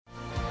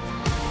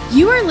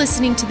You are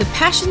listening to the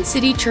Passion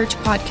City Church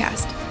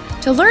podcast.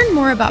 To learn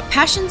more about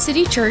Passion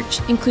City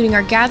Church, including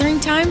our gathering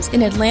times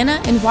in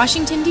Atlanta and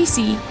Washington,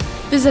 D.C.,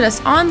 visit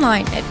us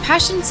online at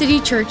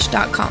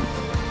passioncitychurch.com.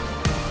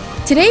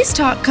 Today's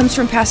talk comes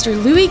from Pastor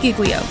Louis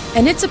Giglio,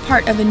 and it's a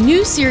part of a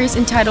new series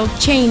entitled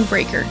Chain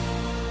Breaker.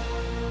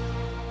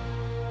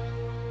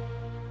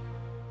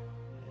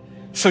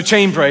 So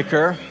Chain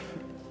Breaker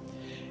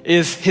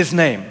is his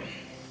name.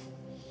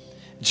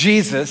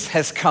 Jesus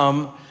has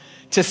come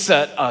to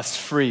set us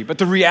free. But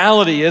the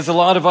reality is a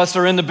lot of us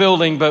are in the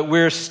building, but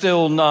we're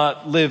still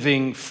not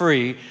living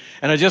free.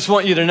 And I just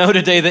want you to know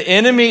today, the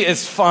enemy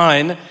is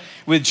fine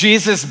with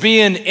Jesus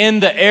being in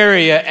the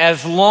area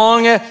as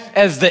long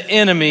as the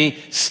enemy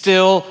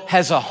still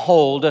has a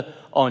hold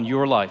on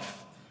your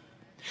life.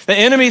 The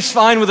enemy's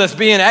fine with us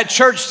being at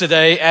church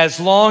today as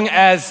long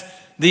as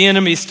the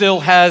enemy still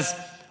has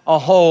a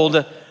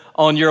hold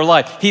on your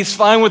life. He's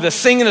fine with us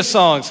singing the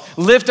songs,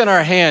 lifting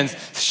our hands,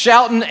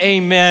 shouting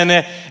amen,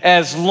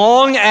 as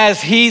long as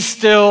he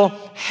still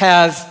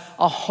has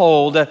a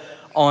hold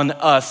on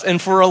us.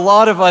 And for a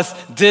lot of us,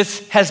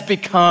 this has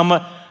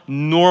become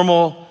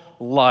normal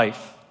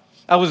life.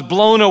 I was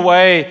blown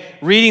away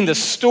reading the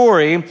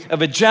story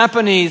of a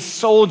Japanese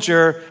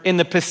soldier in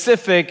the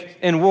Pacific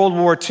in World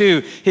War II.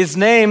 His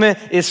name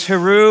is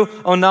Hiroo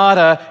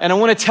Onoda, and I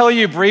want to tell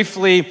you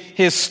briefly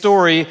his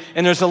story,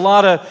 and there's a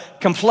lot of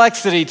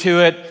complexity to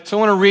it, so I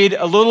want to read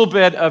a little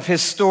bit of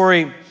his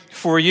story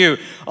for you.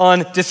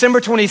 On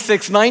December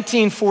 26,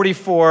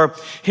 1944,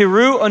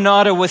 Hiroo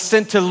Onoda was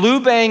sent to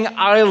Lubang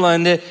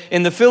Island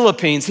in the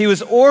Philippines. He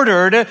was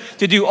ordered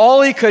to do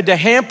all he could to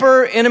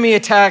hamper enemy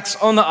attacks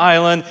on the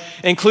island,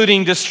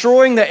 including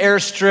destroying the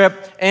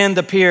airstrip and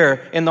the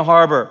pier in the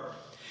harbor.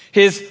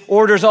 His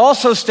orders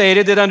also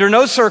stated that under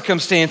no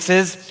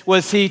circumstances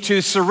was he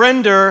to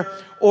surrender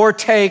or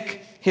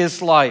take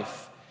his life.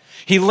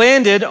 He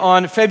landed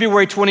on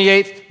February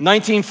 28,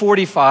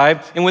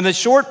 1945, and within a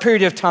short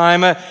period of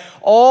time,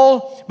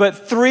 all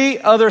but 3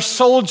 other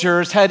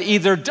soldiers had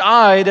either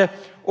died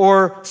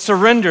or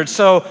surrendered.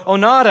 So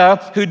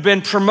Onoda, who'd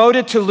been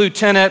promoted to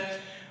lieutenant,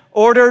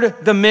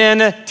 ordered the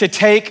men to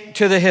take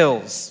to the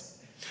hills.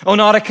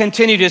 Onoda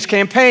continued his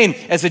campaign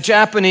as a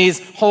Japanese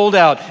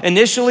holdout,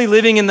 initially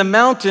living in the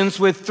mountains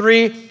with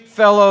 3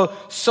 fellow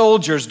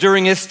soldiers.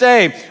 During his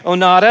stay,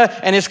 Onoda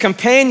and his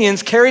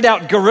companions carried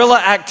out guerrilla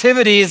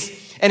activities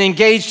and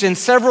engaged in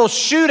several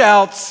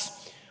shootouts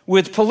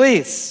with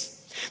police.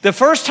 The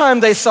first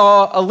time they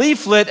saw a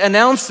leaflet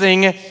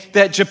announcing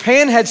that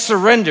Japan had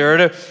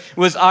surrendered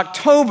was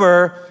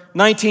October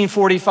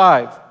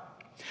 1945.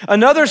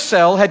 Another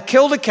cell had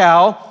killed a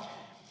cow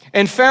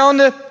and found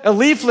a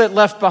leaflet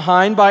left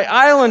behind by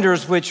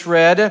islanders which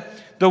read,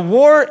 "The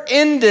war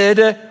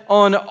ended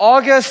on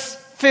August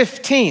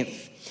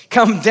 15th.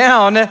 Come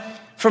down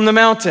from the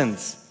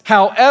mountains."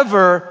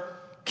 However,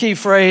 key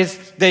phrase,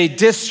 they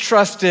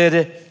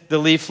distrusted the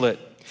leaflet.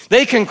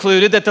 They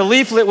concluded that the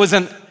leaflet was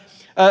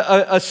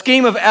a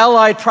scheme of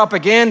Allied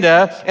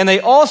propaganda, and they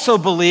also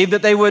believed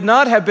that they would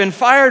not have been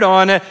fired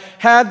on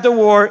had the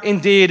war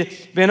indeed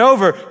been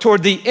over.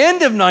 Toward the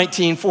end of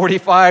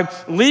 1945,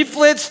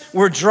 leaflets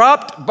were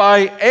dropped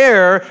by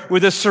air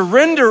with a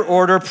surrender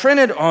order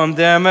printed on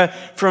them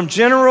from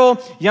General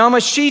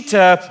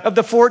Yamashita of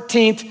the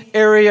 14th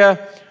Area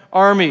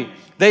Army.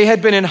 They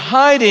had been in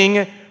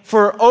hiding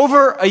for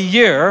over a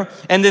year,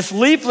 and this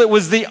leaflet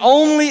was the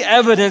only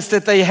evidence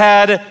that they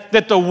had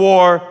that the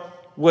war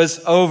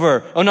was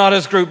over.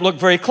 Onoda's group looked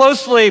very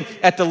closely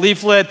at the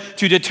leaflet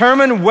to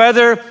determine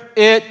whether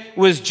it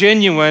was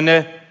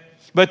genuine,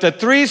 but the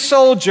 3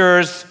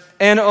 soldiers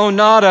and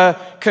Onoda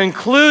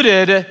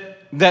concluded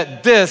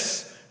that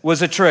this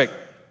was a trick.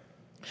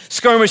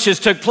 Skirmishes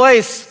took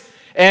place,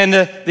 and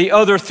the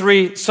other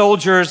 3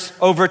 soldiers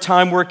over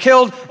time were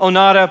killed.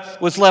 Onoda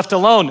was left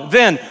alone.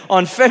 Then,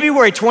 on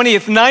February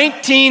 20th,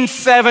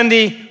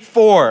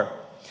 1974,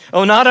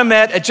 Onoda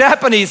met a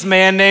Japanese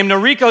man named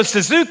Noriko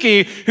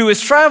Suzuki who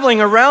was traveling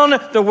around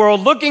the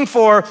world looking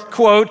for,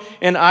 quote,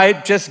 and I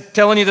just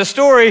telling you the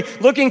story,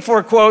 looking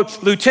for,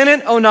 quote,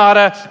 Lieutenant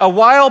Onoda, a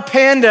wild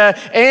panda,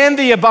 and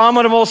the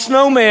abominable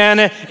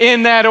snowman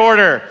in that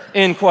order,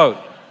 end quote.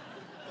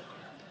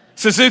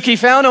 Suzuki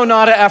found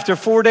Onoda after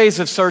 4 days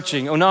of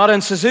searching. Onoda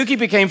and Suzuki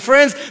became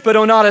friends, but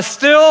Onoda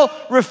still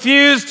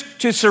refused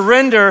to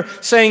surrender,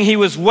 saying he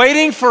was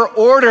waiting for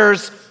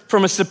orders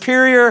from a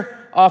superior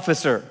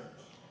officer.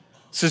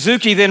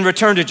 Suzuki then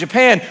returned to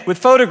Japan with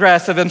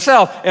photographs of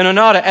himself and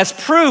Onoda as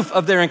proof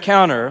of their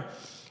encounter,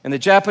 and the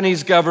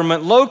Japanese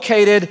government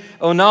located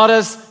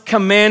Onoda's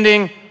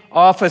commanding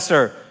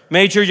officer,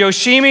 Major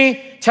Yoshimi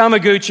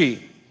Tamaguchi,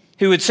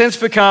 who had since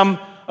become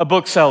a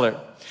bookseller.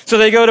 So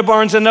they go to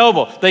Barnes &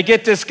 Noble. They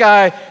get this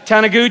guy,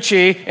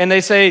 Taniguchi, and they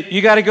say,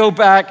 you got to go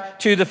back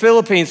to the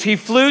Philippines. He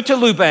flew to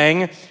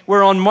Lubang,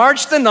 where on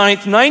March the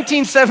 9th,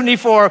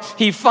 1974,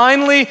 he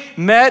finally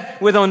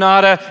met with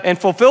Onoda and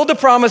fulfilled the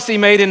promise he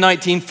made in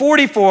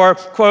 1944,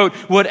 quote,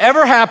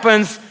 whatever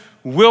happens,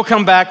 we'll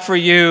come back for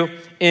you,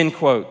 end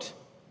quote.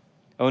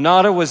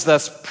 Onoda was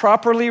thus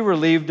properly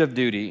relieved of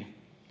duty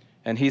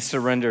and he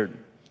surrendered.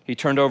 He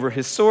turned over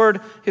his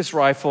sword, his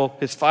rifle,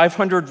 his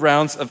 500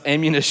 rounds of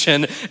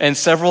ammunition, and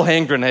several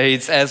hand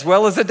grenades, as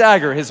well as a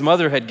dagger his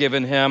mother had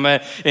given him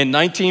in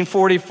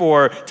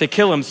 1944 to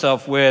kill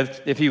himself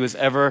with if he was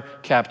ever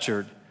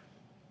captured.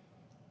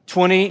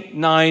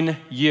 29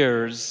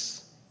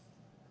 years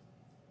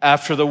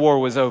after the war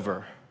was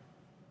over,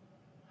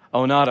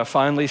 Onoda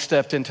finally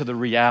stepped into the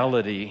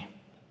reality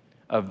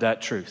of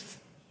that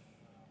truth.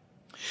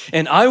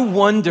 And I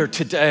wonder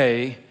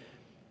today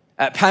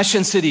at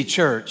Passion City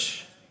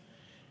Church,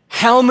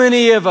 how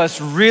many of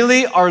us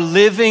really are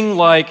living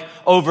like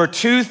over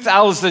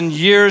 2,000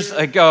 years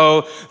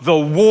ago, the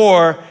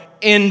war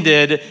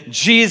ended,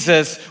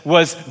 Jesus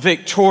was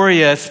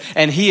victorious,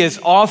 and he is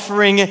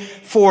offering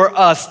for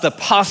us the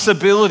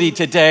possibility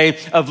today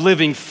of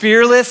living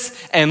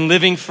fearless and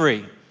living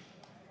free.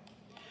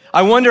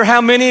 I wonder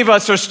how many of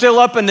us are still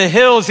up in the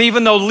hills,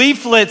 even though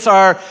leaflets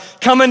are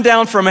coming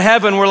down from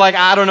heaven. We're like,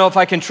 I don't know if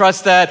I can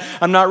trust that.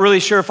 I'm not really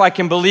sure if I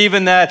can believe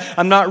in that.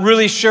 I'm not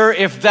really sure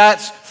if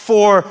that's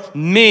for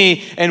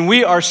me. And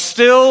we are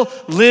still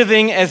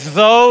living as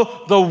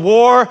though the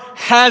war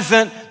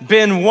hasn't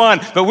been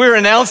won. But we're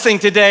announcing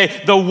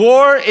today, the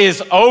war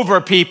is over,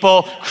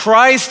 people.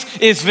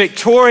 Christ is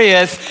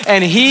victorious,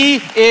 and he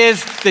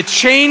is the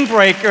chain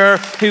breaker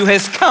who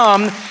has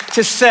come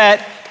to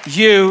set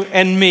you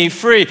and me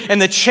free.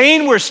 And the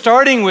chain we're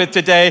starting with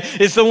today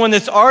is the one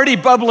that's already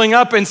bubbling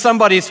up in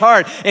somebody's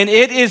heart, and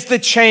it is the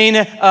chain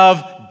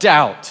of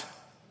doubt.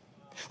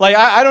 Like,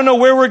 I don't know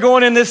where we're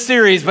going in this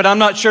series, but I'm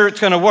not sure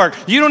it's going to work.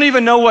 You don't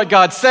even know what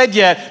God said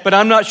yet, but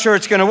I'm not sure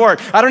it's going to work.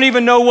 I don't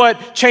even know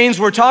what chains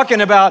we're talking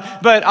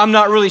about, but I'm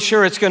not really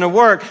sure it's going to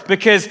work,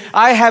 because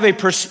I have a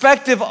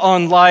perspective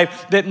on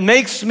life that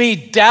makes me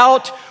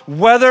doubt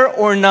whether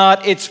or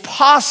not it's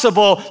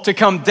possible to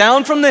come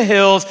down from the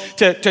hills,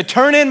 to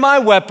turn in my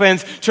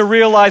weapons, to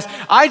realize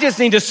I just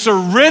need to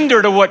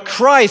surrender to what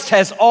Christ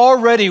has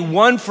already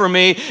won for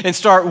me and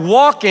start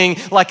walking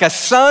like a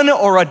son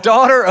or a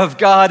daughter of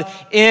God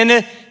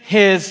in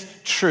his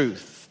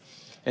truth.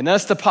 And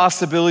that's the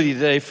possibility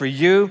today for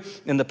you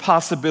and the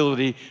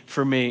possibility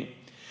for me.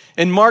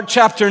 In Mark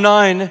chapter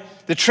 9,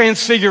 the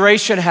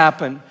transfiguration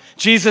happened.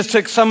 Jesus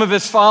took some of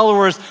his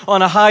followers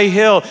on a high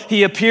hill.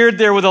 He appeared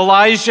there with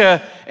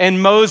Elijah and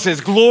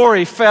Moses.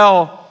 Glory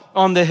fell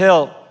on the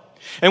hill.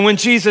 And when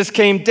Jesus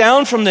came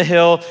down from the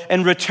hill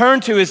and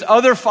returned to his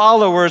other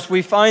followers,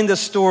 we find the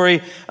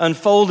story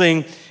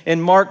unfolding in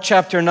Mark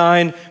chapter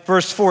 9,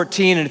 verse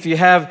 14. And if you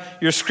have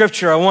your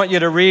scripture, I want you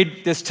to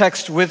read this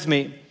text with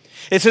me.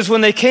 It says,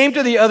 when they came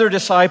to the other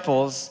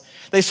disciples,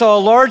 they saw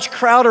a large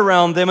crowd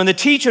around them and the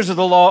teachers of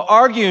the law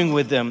arguing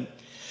with them.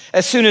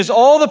 As soon as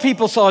all the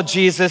people saw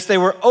Jesus, they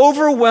were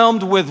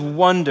overwhelmed with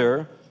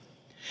wonder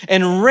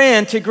and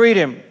ran to greet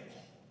him.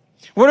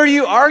 What are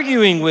you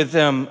arguing with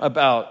them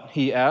about?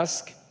 He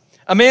asked.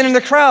 A man in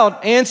the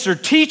crowd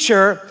answered,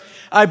 Teacher,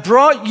 I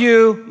brought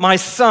you my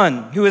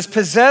son, who is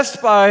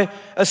possessed by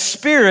a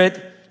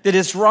spirit that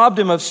has robbed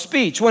him of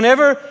speech.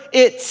 Whenever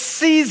it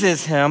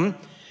seizes him,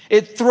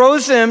 it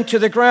throws him to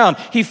the ground.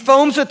 He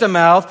foams at the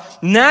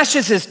mouth,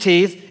 gnashes his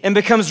teeth, and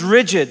becomes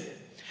rigid.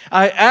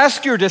 I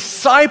asked your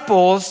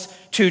disciples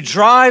to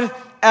drive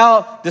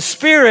out the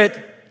spirit,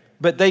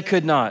 but they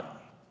could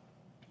not.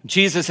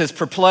 Jesus is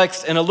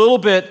perplexed and a little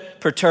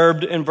bit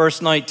perturbed in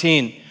verse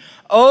 19.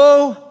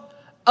 Oh,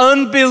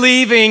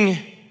 unbelieving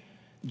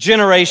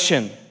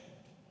generation,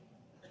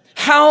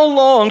 how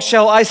long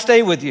shall I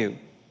stay with you?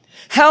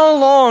 How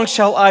long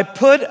shall I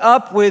put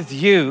up with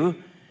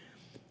you?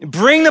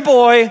 Bring the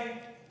boy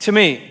to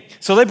me.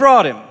 So they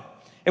brought him.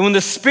 And when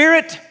the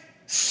spirit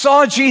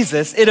saw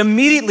Jesus, it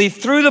immediately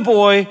threw the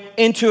boy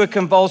into a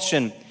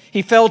convulsion.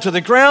 He fell to the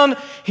ground.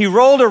 He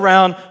rolled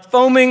around,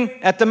 foaming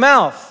at the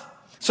mouth.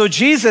 So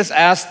Jesus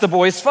asked the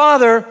boy's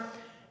father,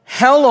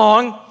 how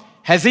long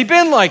has he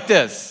been like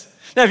this?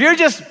 Now, if you're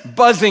just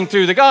buzzing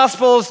through the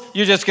Gospels,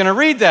 you're just going to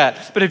read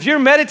that. But if you're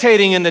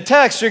meditating in the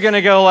text, you're going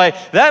to go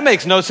like, that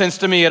makes no sense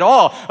to me at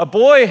all. A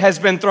boy has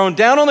been thrown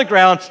down on the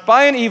ground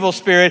by an evil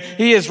spirit.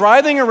 He is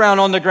writhing around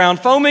on the ground,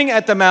 foaming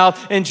at the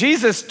mouth. And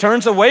Jesus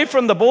turns away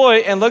from the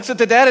boy and looks at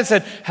the dad and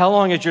said, how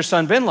long has your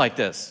son been like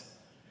this?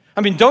 I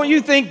mean, don't you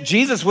think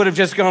Jesus would have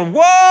just gone,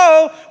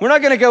 whoa, we're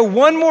not going to go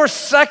one more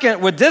second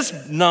with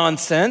this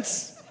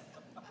nonsense.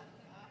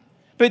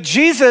 But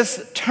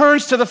Jesus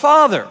turns to the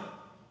father.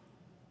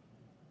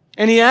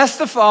 And he asked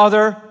the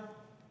father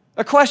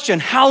a question.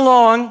 How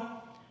long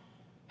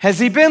has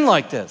he been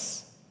like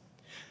this?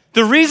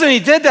 The reason he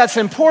did that's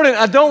important.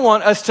 I don't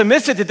want us to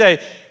miss it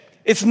today.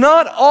 It's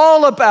not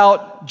all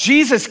about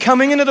Jesus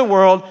coming into the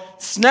world,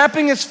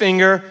 snapping his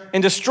finger,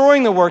 and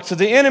destroying the works of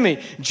the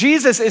enemy.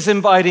 Jesus is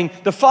inviting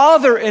the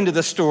Father into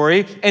the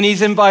story, and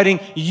he's inviting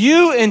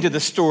you into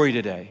the story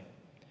today.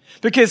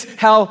 Because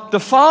how the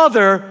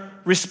Father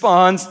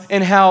responds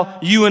and how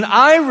you and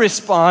I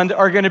respond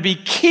are going to be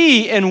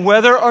key in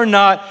whether or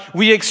not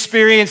we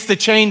experience the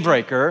chain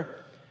breaker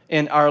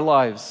in our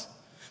lives.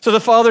 So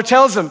the father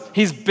tells him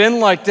he's been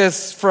like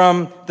this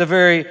from the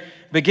very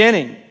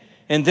beginning.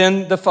 And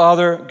then the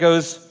father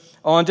goes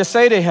on to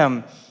say to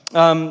him,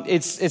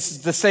 it's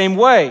the same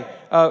way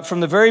from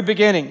the very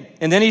beginning.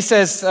 And then he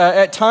says,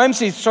 at times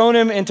he's thrown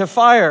him into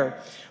fire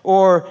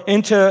or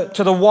into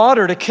the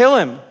water to kill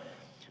him.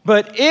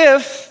 But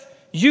if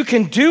you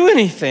can do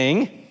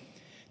anything,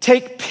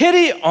 take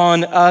pity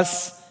on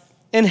us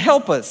and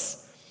help us.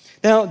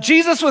 Now,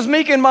 Jesus was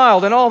meek and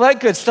mild and all that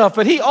good stuff,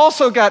 but he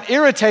also got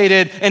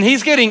irritated, and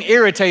he's getting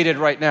irritated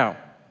right now.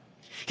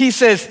 He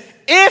says,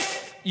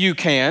 if you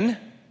can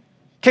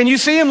you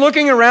see him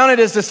looking around at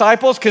his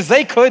disciples? Because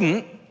they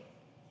couldn't.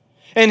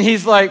 And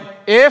he's like,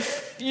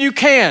 if you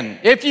can.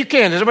 Is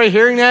everybody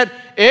hearing that?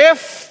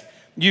 If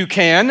you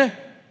can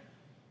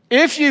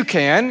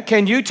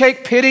you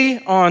take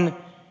pity on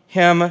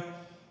him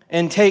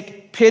and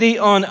take pity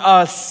on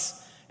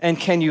us, and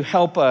can you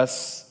help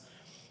us?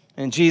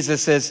 And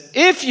Jesus says,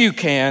 if you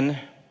can,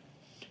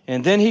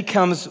 and then he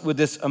comes with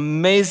this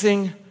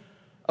amazing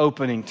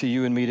opening to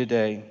you and me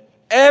today.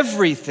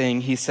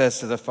 Everything, he says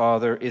to the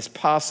Father, is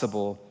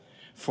possible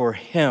for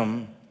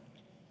him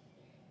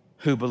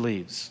who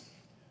believes.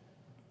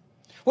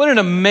 What an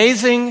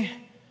amazing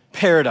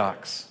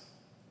paradox.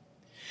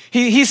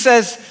 He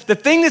says, the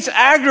thing that's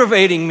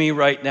aggravating me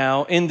right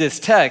now in this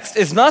text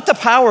is not the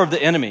power of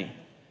the enemy.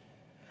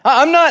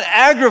 I'm not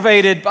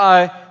aggravated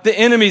by the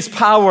enemy's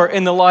power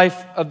in the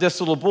life of this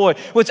little boy.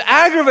 What's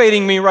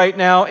aggravating me right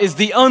now is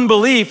the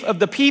unbelief of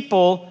the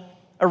people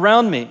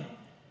around me.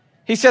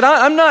 He said,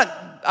 I'm not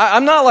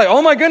like,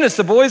 oh my goodness,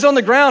 the boy's on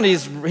the ground.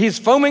 He's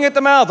foaming at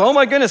the mouth. Oh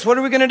my goodness, what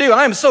are we going to do?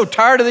 I am so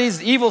tired of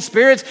these evil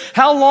spirits.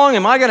 How long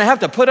am I going to have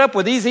to put up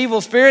with these evil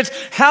spirits?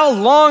 How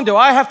long do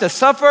I have to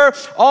suffer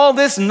all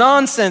this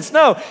nonsense?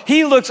 No,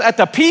 he looks at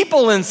the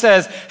people and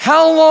says,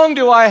 how long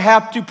do I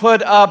have to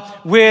put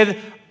up with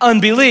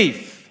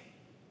unbelief?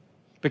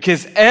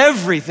 Because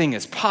everything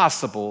is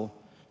possible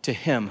to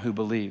him who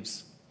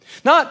believes.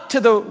 Not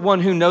to the one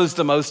who knows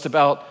the most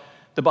about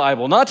the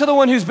Bible, not to the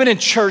one who's been in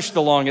church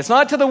the longest,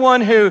 not to the one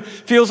who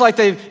feels like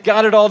they've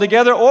got it all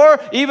together, or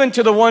even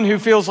to the one who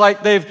feels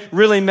like they've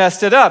really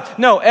messed it up.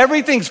 No,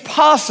 everything's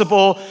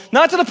possible,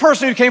 not to the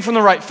person who came from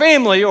the right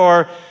family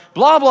or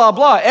blah, blah,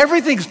 blah.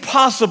 Everything's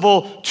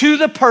possible to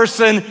the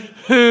person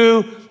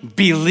who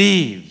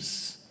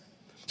believes.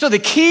 So the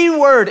key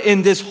word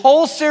in this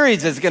whole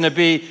series is going to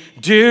be,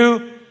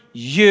 do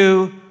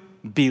you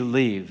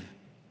believe?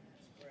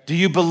 Do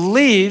you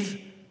believe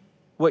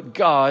what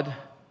God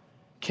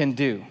can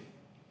do?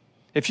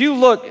 If you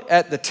look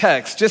at the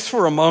text just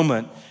for a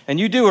moment and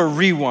you do a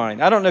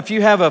rewind, I don't know if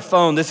you have a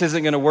phone, this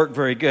isn't going to work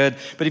very good,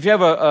 but if you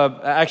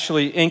have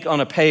actually ink on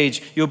a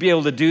page, you'll be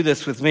able to do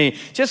this with me.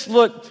 Just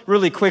look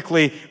really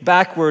quickly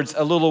backwards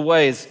a little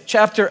ways.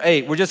 Chapter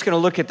 8, we're just going to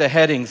look at the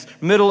headings.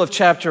 Middle of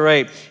chapter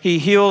 8, he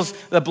heals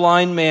the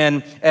blind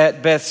man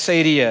at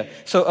Bethsaida.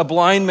 So a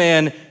blind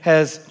man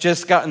has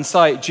just gotten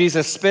sight.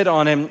 Jesus spit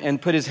on him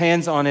and put his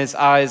hands on his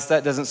eyes.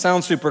 That doesn't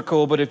sound super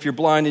cool, but if you're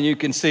blind and you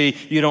can see,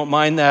 you don't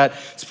mind that.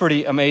 It's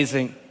pretty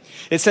amazing.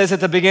 It says at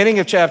the beginning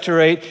of chapter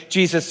 8,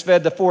 Jesus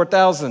fed the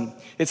 4,000.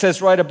 It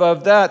says right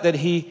above that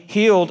he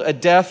healed a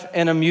deaf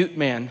and a mute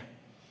man.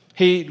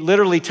 He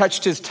literally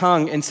touched his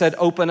tongue and said,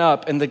 open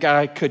up, and the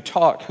guy could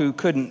talk who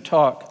couldn't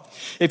talk.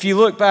 If you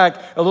look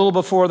back a little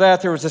before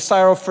that, there was a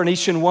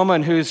Syrophoenician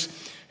woman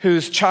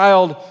whose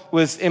child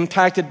was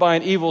impacted by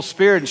an evil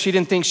spirit, and she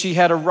didn't think she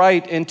had a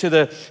right into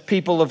the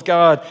people of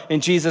God.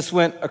 And Jesus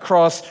went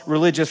across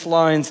religious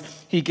lines.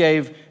 He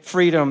gave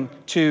freedom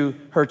to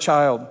her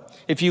child.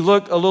 If you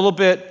look a little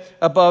bit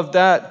above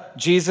that,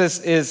 Jesus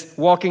is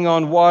walking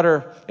on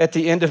water at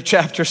the end of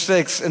chapter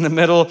 6 in the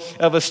middle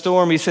of a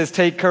storm. He says,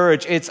 take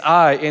courage, it's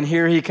I. And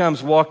here he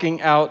comes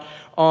walking out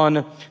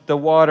on the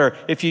water.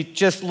 If you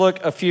just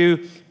look a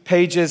few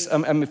pages,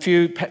 a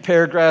few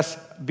paragraphs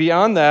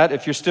beyond that,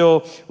 if you're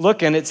still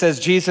looking, it says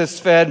Jesus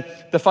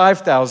fed the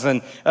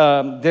 5,000.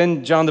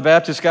 Then John the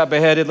Baptist got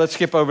beheaded. Let's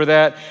skip over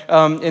that.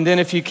 And then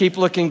if you keep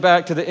looking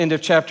back to the end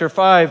of chapter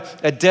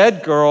 5, a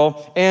dead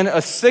girl and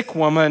a sick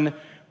woman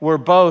were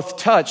both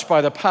touched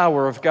by the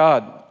power of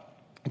God.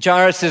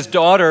 Jairus'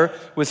 daughter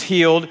was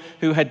healed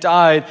who had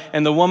died,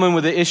 and the woman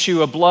with the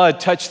issue of blood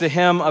touched the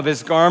hem of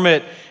his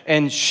garment,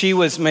 and she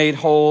was made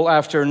whole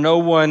after no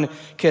one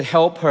could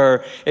help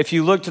her. If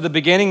you look to the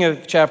beginning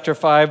of chapter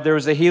 5, there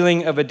was a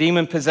healing of a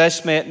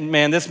demon-possessed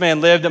man. This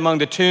man lived among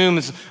the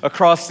tombs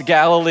across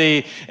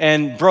Galilee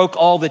and broke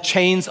all the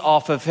chains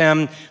off of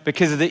him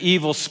because of the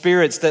evil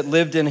spirits that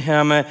lived in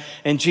him.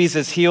 And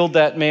Jesus healed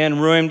that man,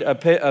 ruined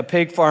a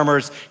pig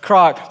farmer's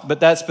crock, but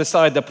that's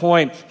beside the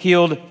point.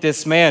 Healed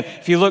this man.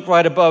 If you look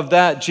right above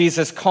that,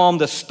 Jesus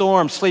calmed the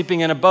storm,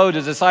 sleeping in a boat.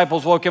 His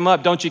disciples woke him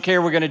up. Don't you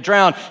care? We're going to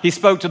drown. He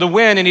spoke to the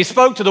wind and he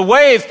spoke to the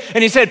waves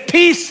and he said,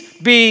 peace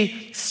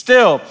be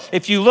still.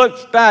 If you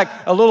look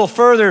back a little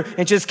further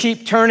and just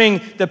keep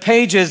turning the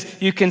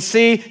pages, you can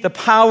see the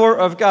power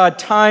of God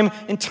time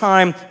and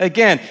time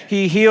again.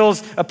 He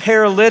heals a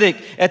paralytic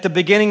at the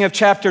beginning of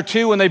chapter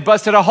 2 when they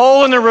busted a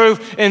hole in the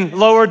roof and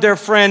lowered their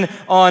friend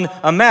on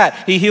a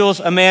mat. He heals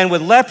a man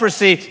with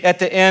leprosy at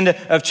the end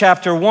of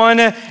chapter 1.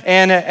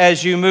 And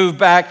as you move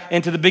back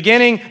into the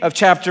beginning of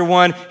chapter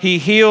 1, he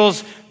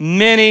heals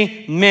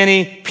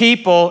many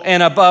people.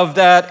 And above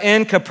that,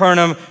 in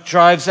Capernaum,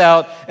 drives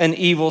out an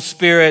evil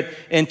spirit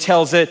and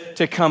tells it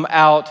to come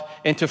out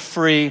and to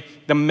free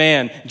the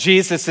man.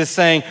 Jesus is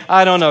saying,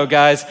 I don't know,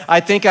 guys. I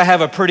think I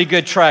have a pretty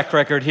good track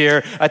record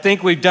here. I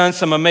think we've done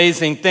some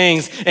amazing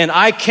things. And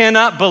I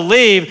cannot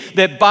believe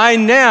that by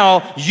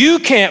now you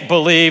can't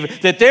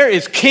believe that there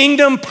is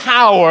kingdom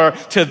power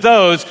to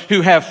those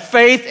who have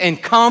faith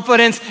and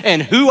confidence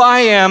in who I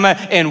am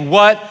and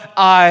what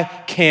I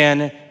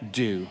can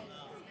do.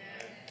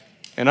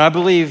 And I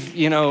believe,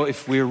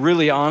 if we're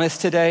really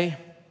honest today,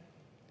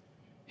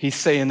 he's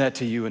saying that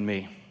to you and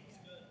me.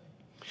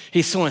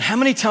 He's saying, how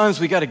many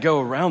times we got to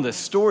go around this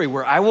story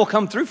where I will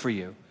come through for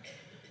you?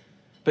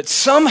 But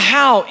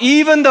somehow,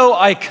 even though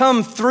I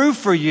come through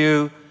for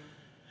you,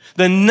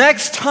 the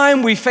next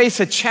time we face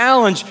a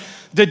challenge,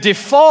 the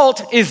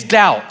default is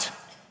doubt.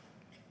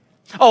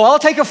 Oh, I'll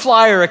take a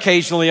flyer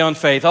occasionally on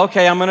faith.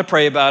 Okay, I'm going to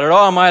pray about it.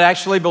 Oh, I might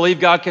actually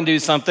believe God can do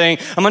something.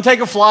 I'm going to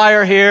take a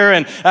flyer here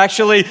and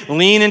actually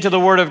lean into the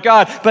Word of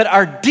God. But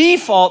our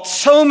default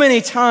so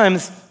many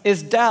times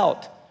is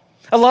doubt.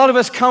 A lot of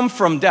us come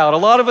from doubt. A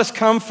lot of us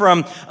come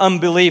from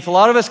unbelief. A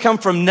lot of us come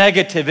from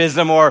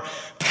negativism or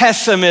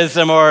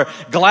pessimism or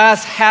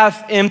glass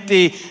half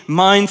empty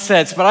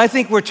mindsets. But I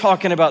think we're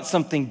talking about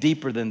something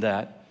deeper than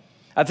that.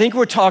 I think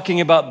we're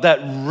talking about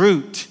that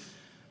root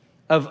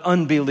of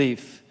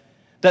unbelief.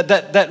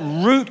 That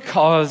root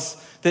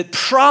cause that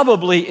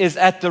probably is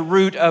at the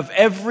root of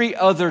every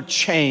other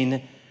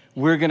chain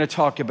we're going to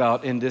talk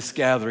about in this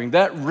gathering.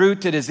 That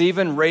root that is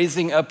even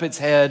raising up its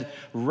head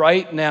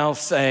right now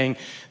saying,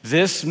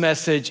 this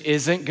message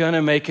isn't going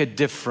to make a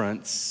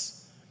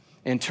difference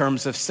in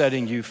terms of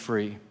setting you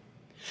free.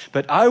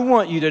 But I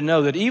want you to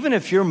know that even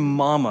if your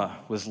mama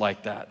was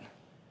like that,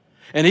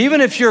 and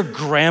even if your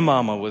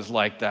grandmama was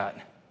like that,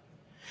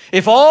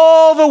 if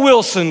all the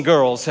Wilson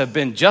girls have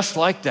been just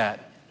like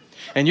that,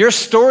 and your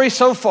story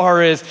so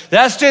far is,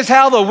 that's just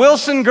how the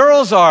Wilson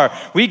girls are.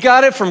 We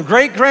got it from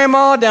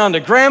great-grandma down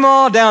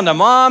to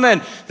mom,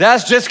 and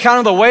that's just kind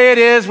of the way it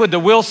is with the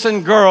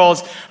Wilson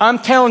girls. I'm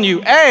telling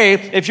you,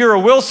 if you're a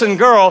Wilson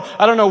girl,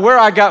 I don't know where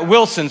I got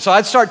Wilson, so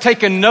I'd start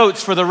taking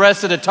notes for the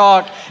rest of the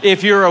talk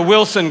if you're a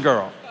Wilson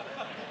girl.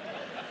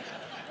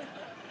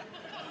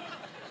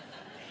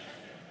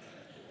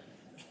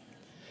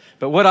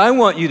 But what I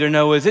want you to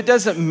know is it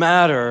doesn't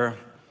matter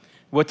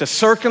what the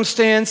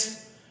circumstance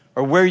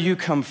or where you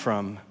come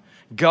from,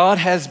 God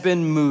has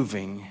been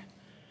moving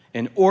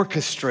and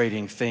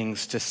orchestrating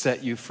things to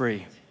set you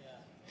free.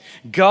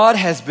 God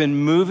has been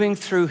moving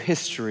through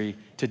history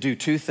to do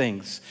two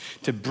things: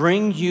 to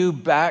bring you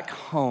back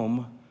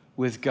home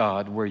with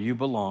God where you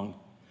belong,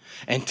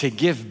 and to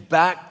give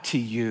back to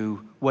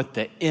you what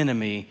the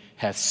enemy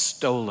has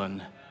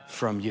stolen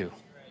from you.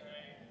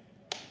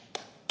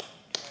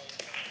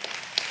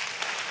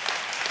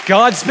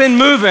 God's been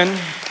moving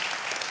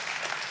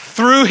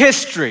through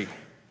history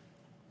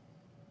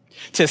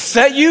to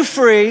set you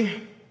free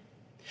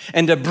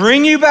and to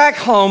bring you back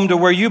home to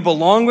where you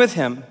belong with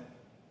Him,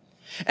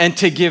 and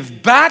to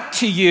give back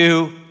to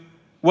you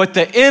what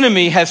the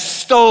enemy has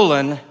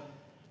stolen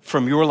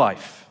from your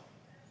life.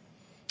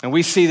 And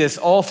we see this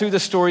all through the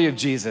story of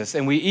Jesus,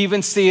 and we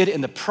even see it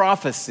in the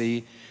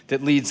prophecy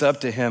that leads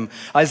up to Him.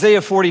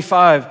 Isaiah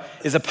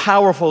 45 is a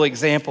powerful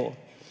example.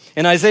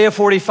 In Isaiah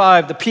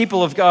 45, the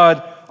people of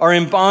God are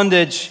in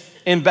bondage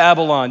in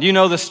Babylon. You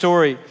know the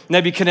story.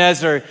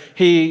 Nebuchadnezzar,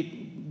 he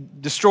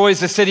destroys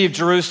the city of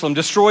Jerusalem,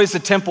 destroys the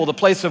temple, the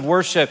place of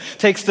worship,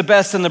 takes the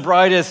best and the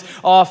brightest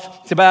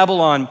off to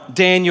Babylon.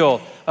 Daniel,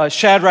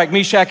 Shadrach,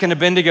 Meshach, and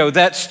Abednego,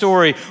 that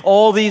story.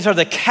 All these are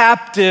the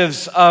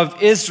captives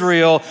of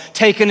Israel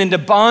taken into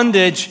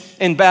bondage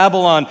in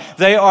Babylon.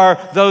 They are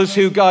those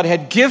who God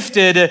had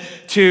gifted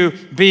to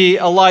be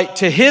a light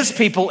to His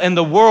people in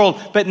the world.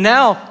 But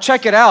now,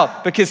 check it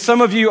out, because some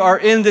of you are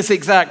in this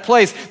exact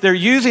place. They're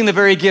using the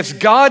very gifts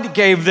God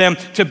gave them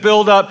to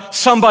build up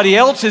somebody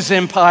else's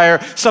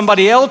empire,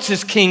 somebody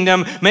else's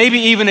kingdom, maybe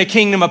even a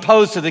kingdom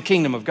opposed to the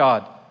kingdom of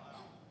God.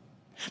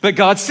 But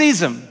God sees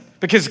them,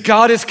 because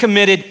God is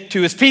committed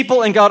to His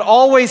people, and God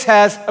always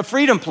has a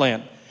freedom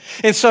plan.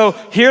 And so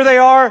here they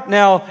are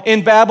now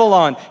in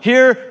Babylon.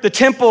 Here the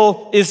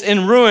temple is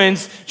in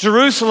ruins.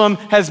 Jerusalem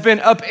has been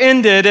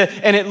upended,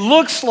 and it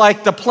looks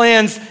like the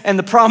plans and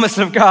the promise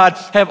of God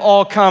have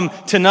all come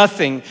to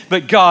nothing.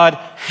 But God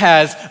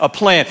has a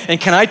plan. And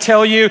can I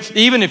tell you,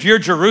 even if your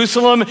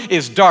Jerusalem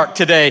is dark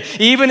today,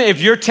 even if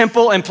your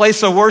temple and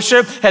place of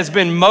worship has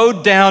been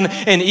mowed down,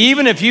 and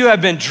even if you have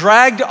been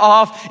dragged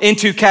off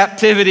into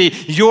captivity,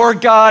 your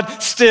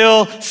God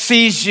still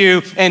sees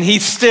you, and He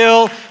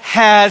still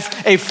has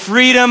a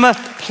freedom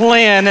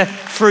plan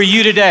for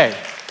you today.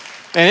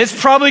 And it's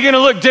probably going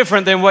to look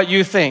different than what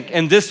you think,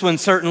 and this one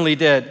certainly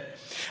did.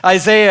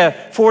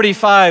 Isaiah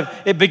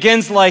 45, it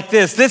begins like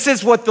this. This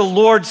is what the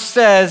Lord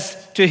says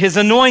to His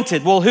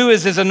anointed. Well, who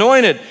is His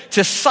anointed?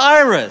 To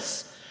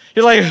Cyrus.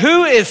 You're like,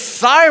 who is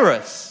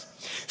Cyrus?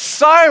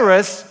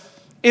 Cyrus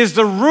is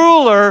the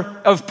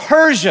ruler of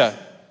Persia,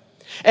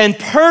 and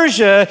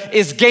Persia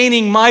is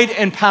gaining might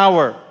and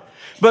power.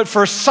 But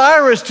for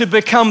Cyrus to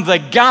become the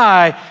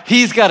guy,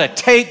 he's got to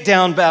take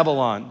down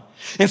Babylon.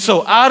 And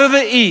so out of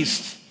the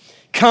east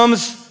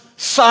comes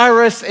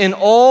Cyrus and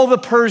all the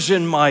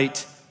Persian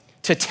might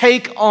to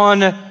take on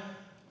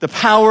the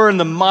power and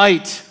the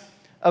might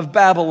of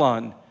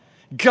Babylon.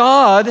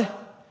 God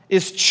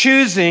is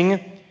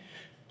choosing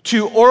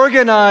to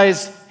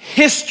organize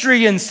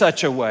history in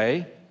such a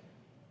way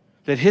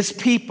that his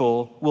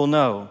people will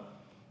know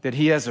that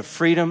he has a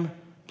freedom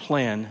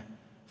plan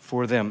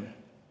for them.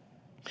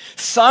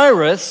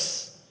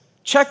 Cyrus,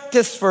 check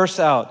this verse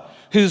out,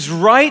 whose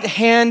right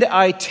hand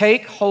I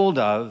take hold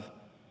of.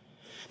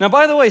 Now,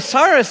 by the way,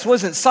 Cyrus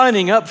wasn't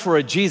signing up for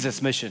a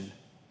Jesus mission.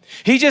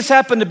 He just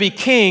happened to be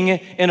king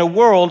in a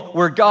world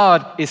where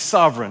God is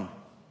sovereign.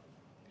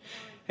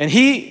 And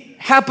he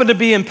happened to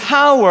be in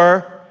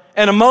power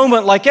in a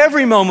moment like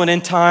every moment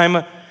in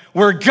time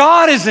where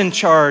God is in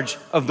charge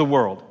of the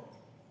world.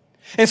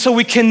 And so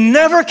we can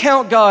never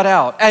count God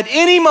out at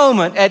any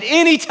moment, at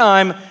any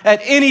time,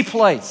 at any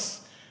place,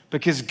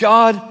 because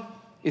God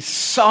is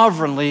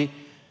sovereignly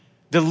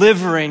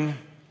delivering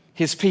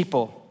his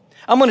people.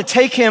 I'm going to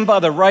take him by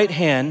the right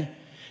hand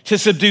to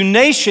subdue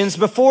nations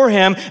before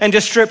him and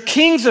to strip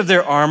kings of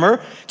their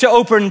armor, to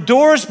open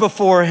doors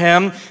before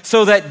him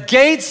so that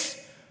gates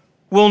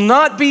will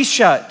not be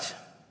shut.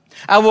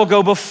 I will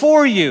go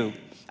before you.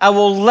 I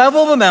will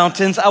level the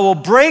mountains. I will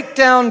break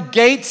down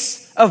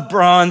gates of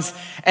bronze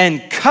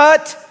and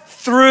cut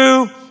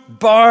through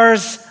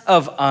bars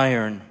of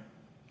iron.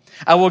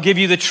 I will give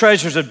you the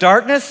treasures of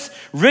darkness,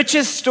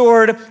 riches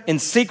stored in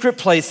secret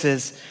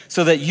places,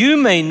 so that you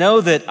may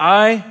know that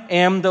I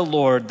am the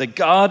Lord, the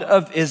God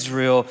of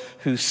Israel,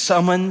 who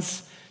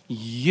summons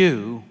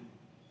you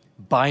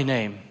by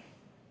name.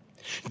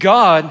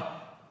 God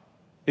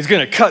is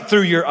going to cut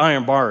through your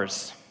iron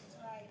bars.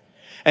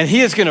 And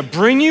he is going to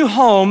bring you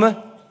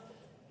home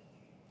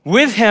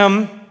with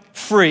him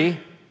free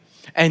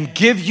and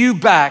give you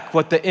back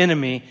what the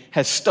enemy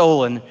has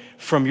stolen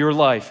from your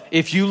life.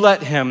 If you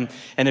let him,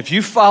 and if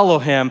you follow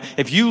him,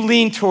 if you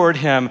lean toward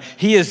him,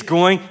 he is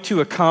going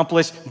to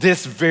accomplish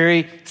this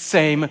very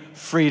same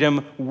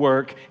freedom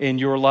work in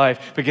your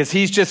life, because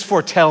he's just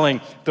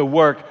foretelling the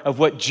work of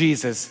what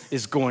Jesus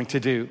is going to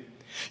do.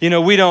 You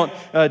know, we don't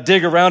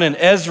dig around in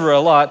Ezra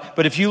a lot,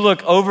 but if you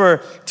look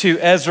over to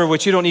Ezra,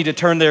 which you don't need to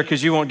turn there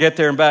because you won't get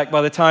there and back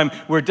by the time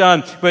we're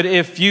done, but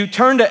if you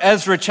turn to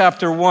Ezra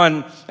chapter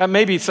 1,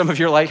 maybe some of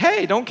you are like,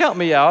 hey, don't count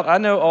me out. I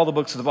know all the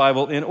books of the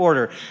Bible in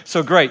order.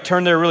 So great,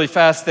 turn there really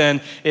fast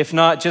then. If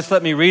not, just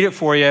let me read it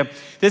for you.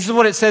 This is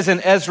what it says in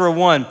Ezra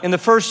 1. In the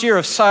first year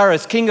of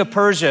Cyrus, king of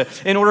Persia,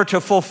 in order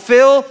to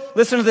fulfill,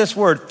 listen to this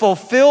word,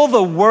 fulfill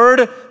the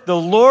word the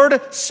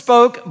Lord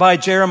spoke by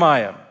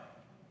Jeremiah.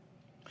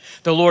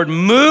 The Lord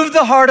moved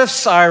the heart of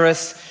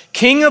Cyrus,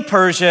 king of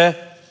Persia,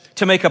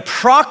 to make a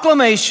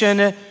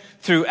proclamation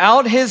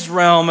throughout his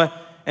realm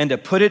and to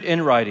put it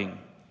in writing.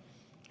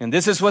 And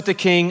this is what the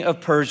king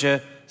of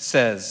Persia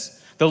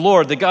says. The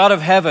Lord, the God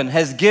of heaven,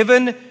 has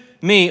given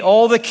me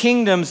all the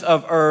kingdoms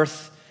of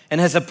earth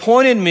and has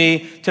appointed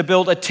me to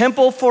build a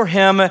temple for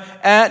him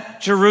at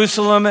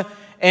Jerusalem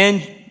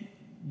and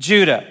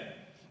Judah.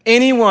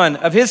 Anyone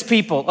of his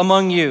people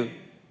among you,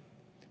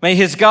 may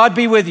his God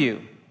be with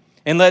you.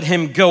 And let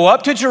him go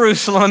up to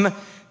Jerusalem,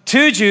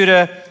 to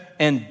Judah,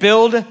 and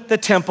build the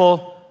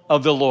temple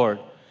of the Lord.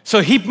 So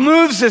he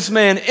moves this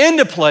man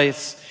into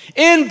place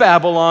in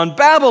Babylon.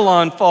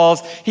 Babylon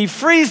falls. He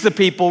frees the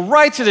people,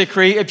 writes a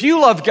decree. If you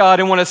love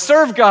God and want to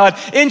serve God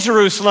in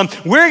Jerusalem,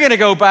 we're going to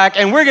go back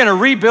and we're going to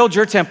rebuild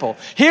your temple.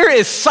 Here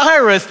is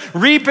Cyrus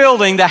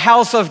rebuilding the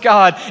house of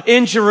God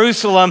in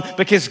Jerusalem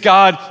because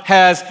God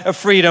has a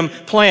freedom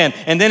plan.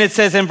 And then it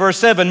says in verse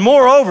 7,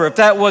 moreover, if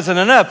that wasn't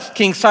enough,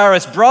 King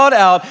Cyrus brought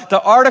out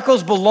the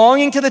articles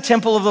belonging to the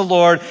temple of the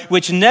Lord,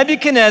 which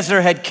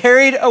Nebuchadnezzar had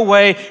carried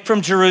away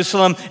from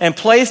Jerusalem and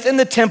placed in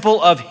the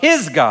temple of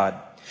his God.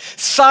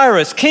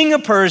 Cyrus, king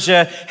of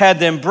Persia, had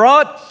them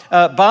brought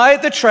by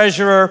the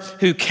treasurer,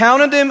 who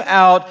counted them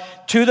out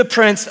to the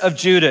prince of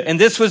Judah. And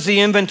this was the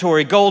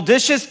inventory. Gold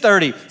dishes,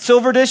 30.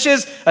 Silver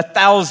dishes,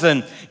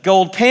 1,000.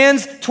 Gold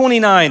pans,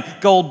 29.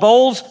 Gold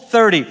bowls,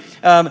 30.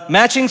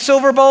 Matching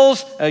silver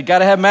bowls, got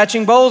to have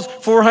matching bowls,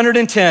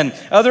 410.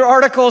 Other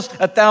articles,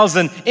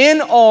 1,000.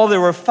 In all,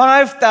 there were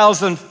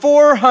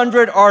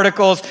 5,400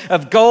 articles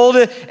of gold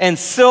and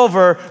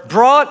silver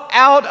brought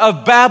out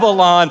of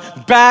Babylon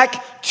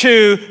back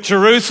to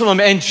Jerusalem.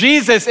 And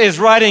Jesus is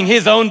writing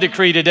his own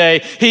decree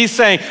today. He's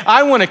saying,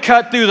 I want to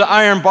cut through the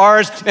iron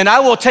bars and I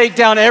will take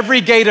down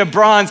every gate of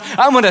bronze.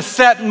 I'm going to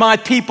set my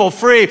people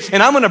free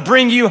and I'm going to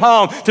bring you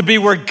home to be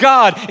where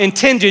God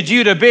intended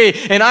you to be.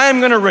 And I am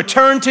going to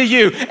return to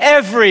you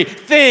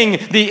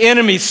everything the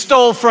enemy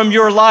stole from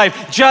your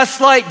life.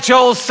 Just like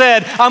Joel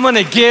said, I'm going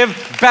to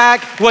give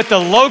back what the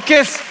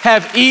locusts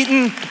have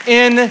eaten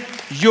in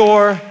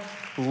your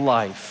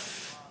life.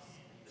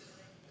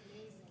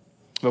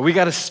 But we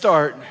got to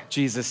start,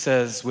 Jesus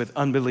says, with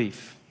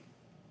unbelief.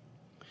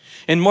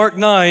 In Mark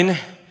 9,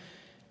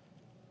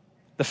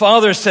 the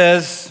Father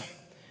says,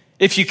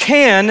 if you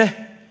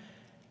can,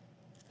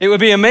 it would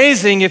be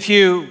amazing if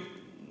you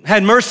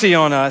had mercy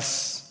on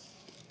us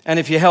and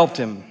if you helped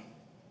him.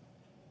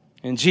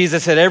 And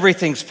Jesus said,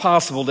 everything's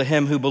possible to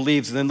him who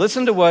believes. And then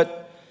listen to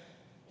what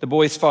the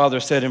boy's father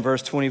said in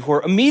verse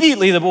 24.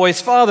 Immediately the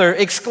boy's father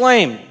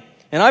exclaimed,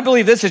 and I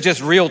believe this is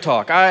just real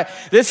talk.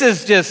 This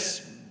is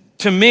just,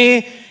 to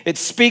me, it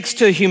speaks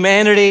to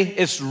humanity.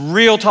 It's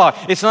real talk.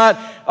 It's not,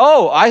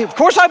 of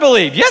course I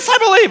believe. Yes, I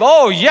believe.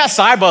 Oh, yes,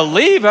 I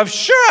believe. I'm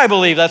sure I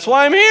believe. That's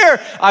why I'm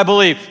here. I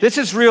believe. This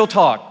is real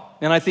talk.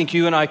 And I think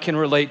you and I can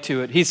relate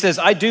to it. He says,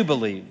 I do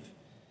believe.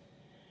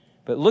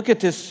 But look at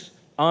this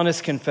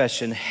honest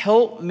confession.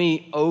 Help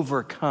me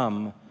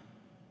overcome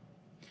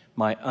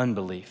my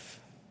unbelief.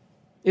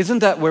 Isn't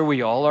that where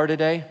we all are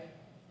today?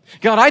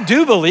 God, I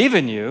do believe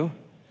in you,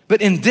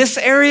 but in this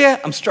area,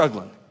 I'm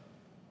struggling.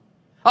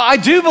 I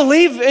do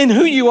believe in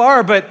who you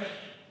are, but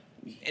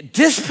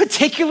this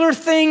particular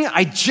thing,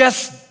 I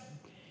just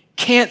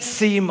can't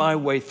see my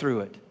way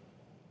through it.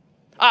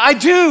 I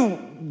do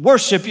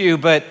worship you,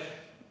 but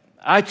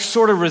I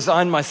sort of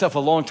resigned myself a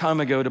long time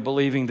ago to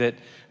believing that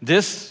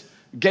this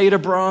gate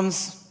of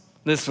bronze,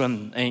 this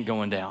one ain't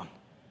going down.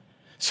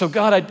 So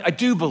God, I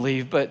do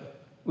believe, but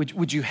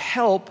would you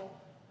help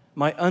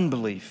my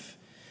unbelief?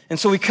 And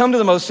so we come to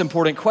the most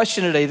important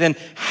question today then.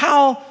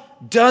 How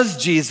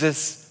does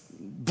Jesus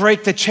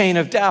break the chain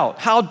of doubt?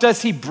 How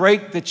does he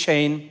break the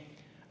chain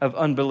of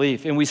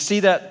unbelief? And we see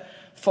that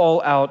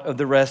fall out of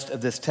the rest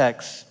of this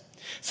text.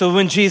 So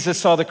when Jesus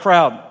saw the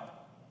crowd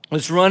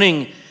was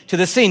running to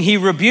the scene, he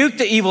rebuked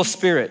the evil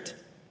spirit.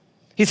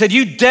 He said,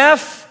 you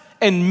deaf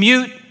and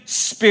mute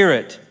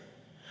spirit,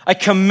 I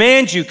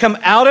command you, come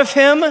out of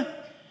him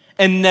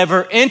and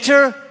never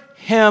enter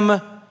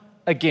him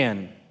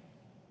again.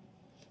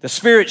 The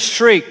spirit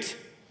shrieked,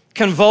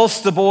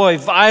 convulsed the boy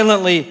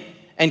violently,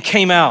 and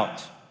came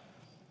out.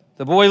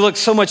 The boy looked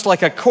so much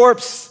like a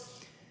corpse,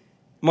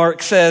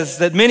 Mark says,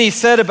 that many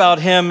said about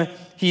him,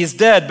 he is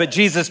dead. But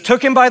Jesus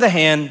took him by the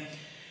hand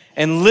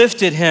and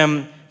lifted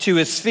him to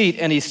his feet,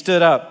 and he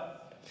stood up.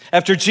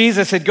 After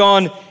Jesus had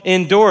gone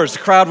indoors, the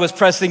crowd was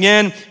pressing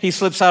in. He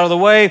slips out of the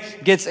way,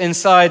 gets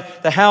inside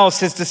the house.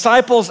 His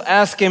disciples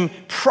ask him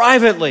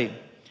privately,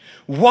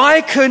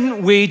 why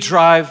couldn't we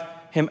drive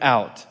him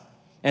out?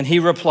 And he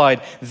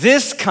replied,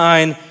 this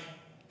kind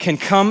can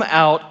come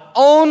out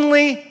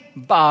only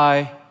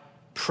by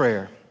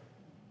prayer.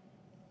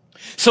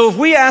 So if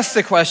we ask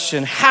the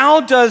question,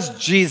 how does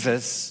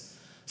Jesus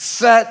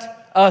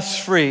set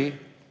us free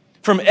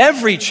from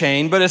every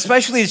chain, but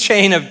especially the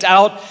chain of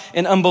doubt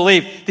and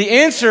unbelief? The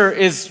answer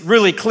is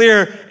really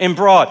clear and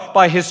broad: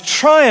 by his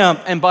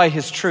triumph and by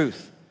his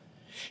truth.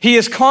 He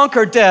has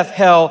conquered death,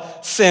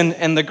 hell, sin,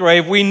 and the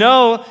grave. We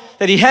know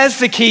that he has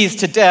the keys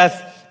to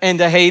death and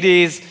to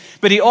Hades,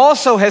 but he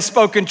also has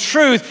spoken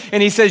truth,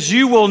 and he says,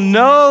 you will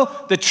know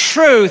the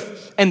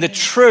truth, and the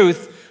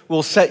truth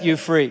will set you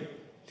free.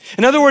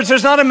 In other words,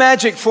 there's not a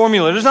magic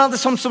formula. There's not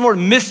some sort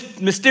of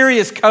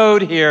mysterious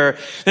code here.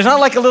 There's not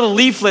like a little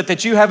leaflet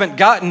that you haven't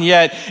gotten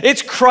yet.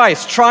 It's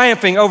Christ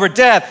triumphing over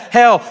death,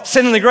 hell,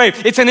 sin, and the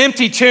grave. It's an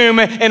empty tomb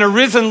and a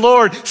risen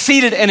Lord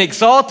seated and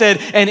exalted.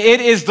 And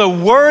it is the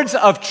words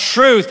of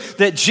truth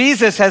that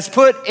Jesus has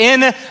put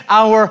in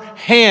our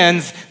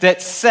hands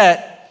that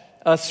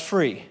set us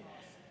free.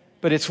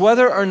 But it's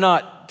whether or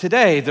not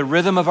today the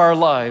rhythm of our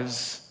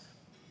lives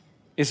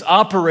is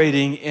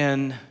operating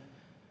in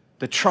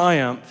the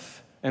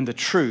triumph and the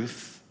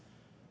truth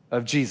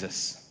of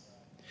Jesus.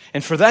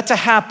 And for that to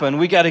happen,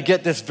 we got to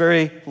get this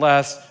very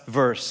last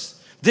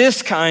verse.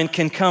 This kind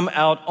can come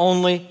out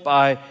only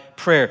by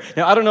prayer.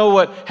 Now, I don't know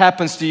what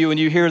happens to you when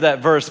you hear that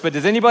verse, but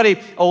is anybody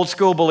old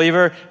school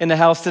believer in the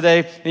house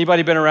today?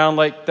 Anybody been around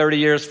like 30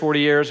 years, 40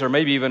 years, or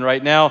maybe even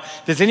right now?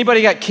 Does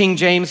anybody got King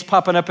James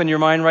popping up in your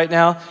mind right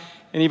now?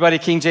 Anybody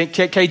King James,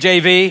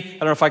 KJV? I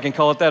don't know if I can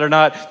call it that or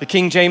not. The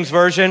King James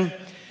Version.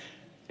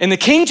 In the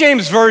King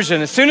James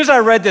Version, as soon as I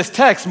read this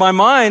text, my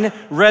mind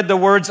read the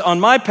words on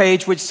my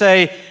page which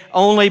say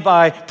only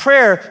by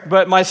prayer,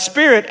 but my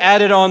spirit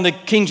added on the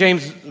King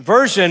James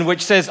Version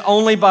which says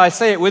only by,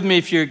 say it with me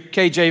if you're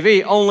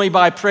KJV, only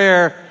by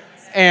prayer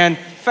and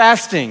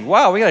fasting.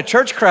 Wow, we got a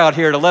church crowd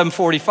here at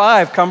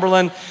 11:45,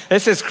 Cumberland.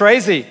 This is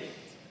crazy.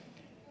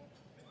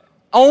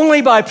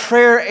 Only by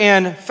prayer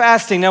and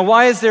fasting. Now,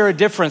 why is there a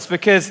difference?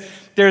 Because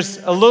there's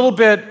a little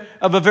bit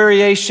of a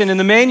variation in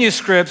the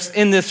manuscripts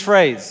in this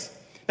phrase.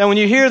 Now, when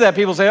you hear that,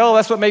 people say, oh,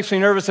 that's what makes me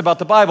nervous about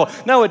the Bible.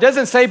 No, it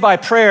doesn't say by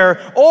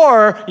prayer,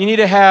 or you need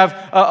to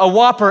have a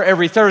Whopper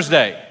every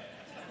Thursday.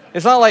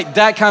 It's not like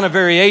that kind of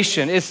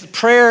variation. It's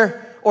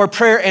prayer or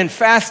prayer and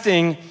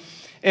fasting.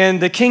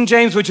 And the King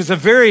James, which is a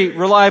very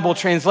reliable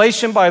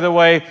translation, by the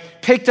way,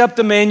 picked up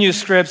the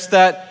manuscripts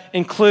that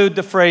include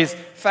the phrase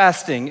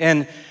fasting.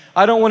 And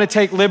I don't want to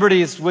take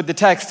liberties with the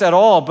text at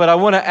all, but I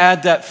want to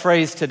add that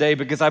phrase today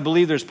because I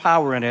believe there's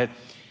power in it,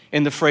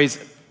 in the phrase,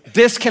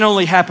 this can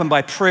only happen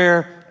by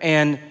prayer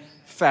and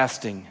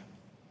fasting.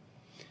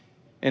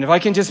 And if I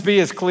can just be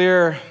as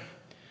clear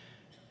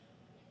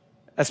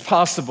as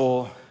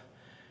possible,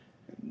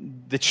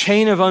 the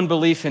chain of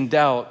unbelief and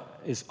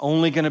doubt is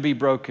only going to be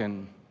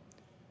broken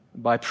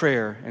by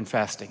prayer and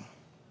fasting.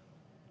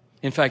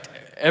 In fact,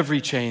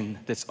 every chain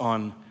that's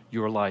on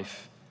your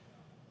life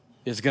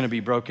is going to be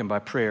broken by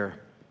prayer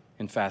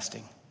and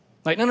fasting.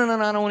 Like, no, I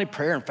don't want any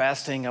prayer and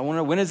fasting. I want to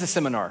know, when is the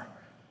seminar?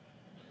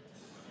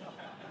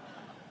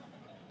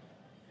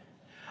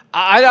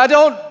 I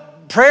don't,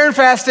 prayer and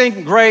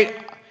fasting, great.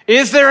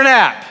 Is there an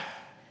app?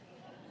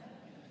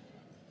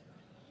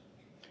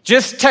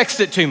 Just text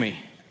it to me.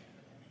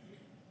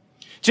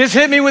 Just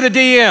hit me with a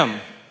DM.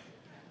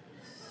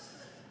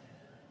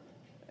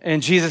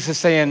 And Jesus is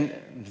saying,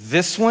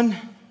 this one,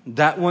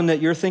 that one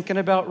that you're thinking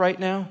about right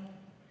now,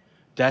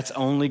 that's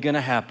only going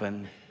to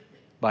happen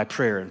by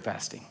prayer and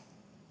fasting.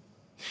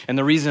 And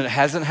the reason it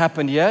hasn't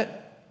happened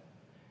yet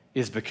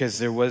is because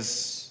there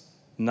was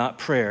not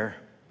prayer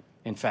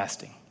and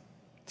fasting.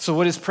 So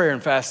what is prayer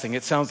and fasting?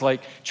 It sounds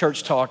like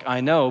church talk,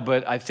 I know,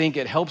 but I think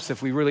it helps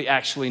if we really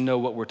actually know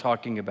what we're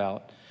talking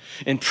about.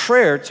 In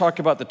prayer, talk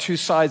about the two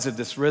sides of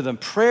this rhythm.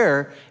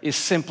 Prayer is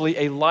simply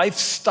a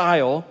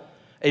lifestyle,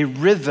 a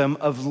rhythm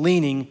of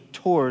leaning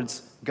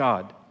towards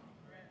God.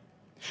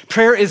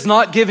 Prayer is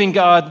not giving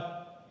God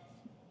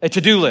a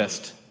to-do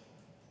list.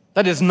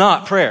 That is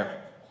not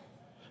prayer.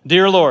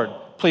 Dear Lord,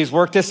 please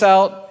work this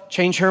out,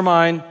 change her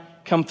mind,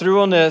 come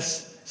through on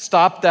this,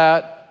 stop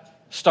that,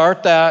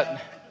 start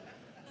that,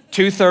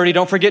 2:30,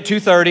 don't forget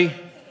 2:30.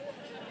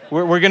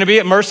 We're going to be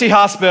at Mercy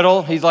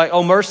Hospital. He's like,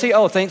 oh, Mercy?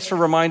 Oh, thanks for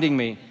reminding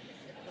me.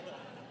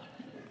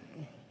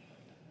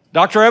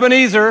 Dr.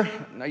 Ebenezer,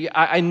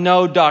 I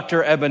know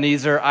Dr.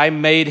 Ebenezer. I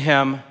made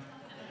him.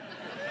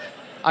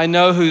 I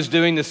know who's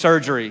doing the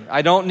surgery.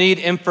 I don't need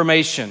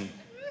information.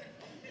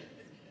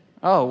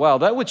 Oh, wow,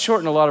 that would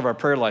shorten a lot of our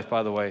prayer life,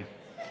 by the way.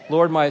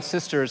 Lord, my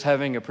sister is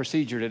having a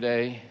procedure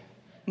today.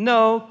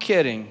 No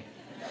kidding.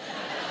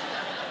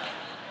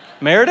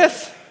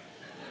 Meredith?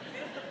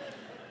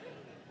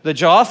 The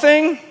jaw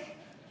thing?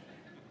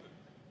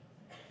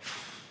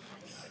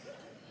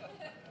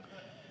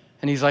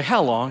 And he's like,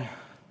 how long?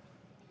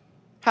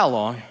 How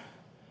long?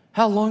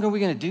 How long are we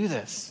going to do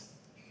this?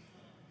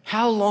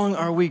 How long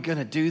are we going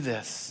to do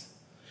this?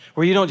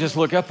 Where you don't just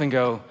look up and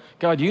go,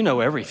 God, you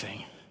know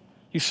everything.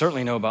 You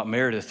certainly know about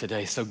Meredith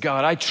today. So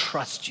God, I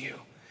trust you.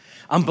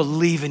 I'm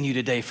believing you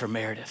today for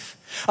Meredith.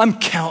 I'm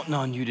counting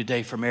on you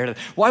today for Meredith.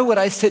 Why would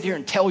I sit here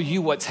and tell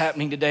you what's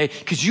happening today?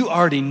 Because you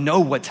already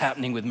know what's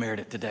happening with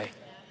Meredith today.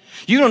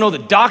 You don't know the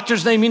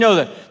doctor's name, you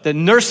know the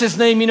nurse's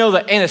name, you know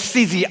the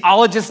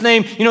anesthesiologist's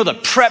name, you know the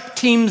prep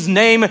team's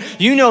name,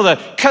 you know the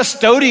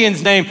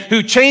custodian's name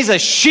who changed the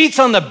sheets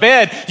on the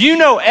bed. You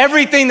know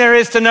everything there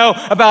is to know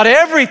about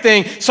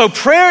everything. So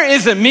prayer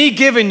isn't me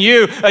giving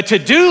you a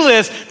to-do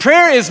list.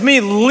 Prayer is me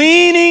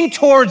leaning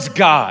towards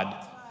God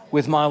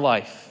with my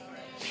life.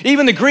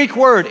 Even the Greek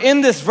word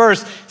in this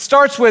verse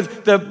starts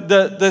with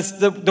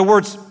the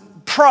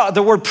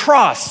word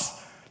pros.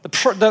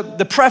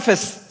 The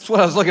preface, that's what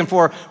I was looking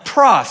for,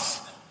 pros.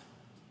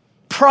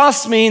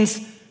 Pros means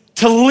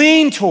to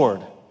lean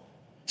toward.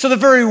 So the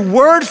very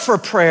word for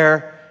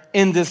prayer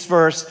in this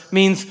verse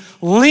means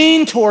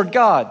lean toward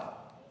God.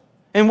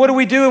 And what do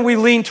we do when we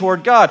lean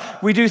toward God?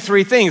 We do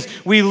three things.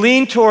 We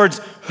lean towards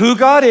who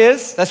God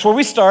is. That's where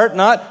we start,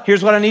 not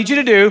here's what I need you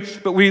to do,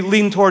 but we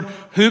lean toward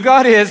who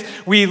God is.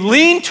 We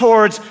lean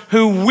towards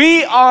who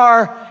we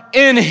are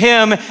in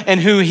him and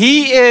who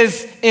he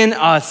is in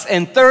us.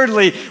 And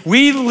thirdly,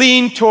 we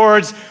lean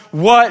towards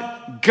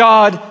what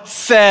God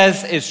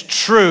says is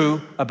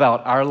true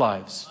about our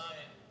lives.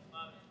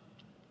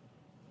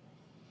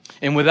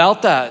 And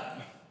without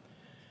that,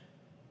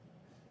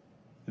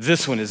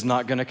 this one is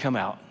not going to come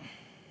out.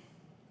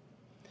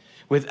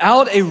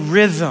 Without a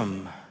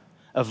rhythm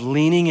of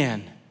leaning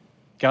in,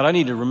 God, I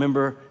need to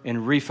remember and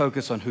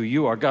refocus on who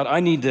you are. God, I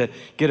need to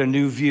get a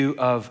new view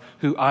of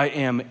who I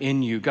am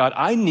in you. God,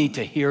 I need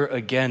to hear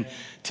again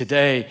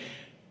today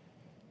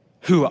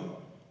who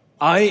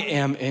I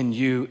am in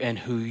you and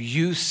who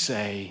you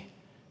say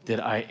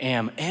that I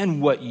am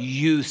and what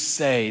you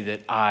say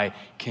that I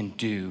can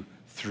do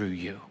through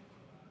you.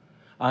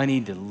 I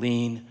need to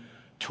lean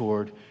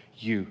toward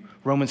you.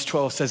 Romans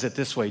 12 says it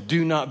this way,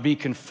 do not be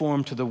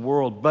conformed to the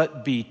world,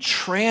 but be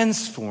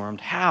transformed.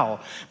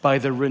 How? By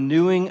the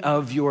renewing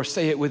of your,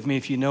 say it with me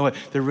if you know it,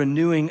 the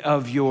renewing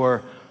of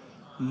your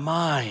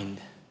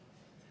mind.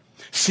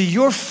 See,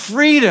 your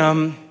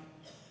freedom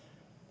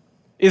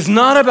is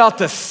not about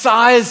the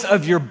size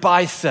of your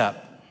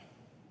bicep.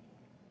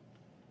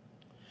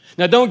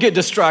 Now, don't get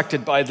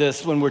distracted by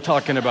this when we're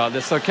talking about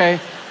this, okay?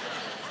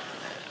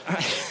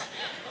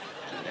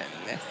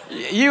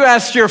 You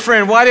asked your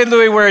friend, why did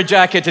Louis wear a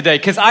jacket today?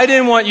 Because I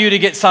didn't want you to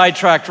get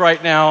sidetracked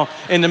right now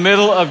in the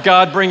middle of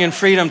God bringing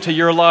freedom to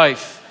your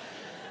life.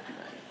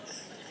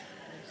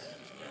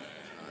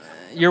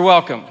 You're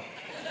welcome.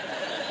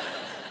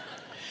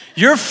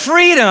 Your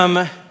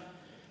freedom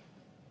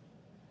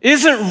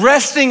isn't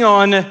resting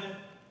on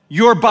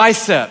your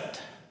bicep,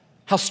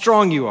 how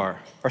strong you are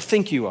or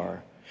think you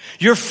are.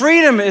 Your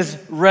freedom is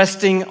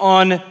resting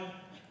on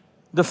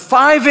the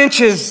 5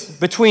 inches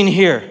between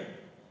here,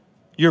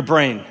 your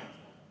brain.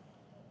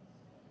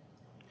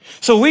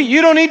 So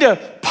you don't need to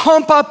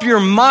pump up your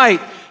might.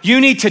 You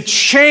need to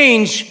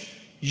change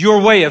your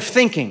way of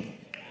thinking.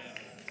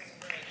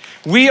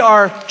 We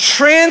are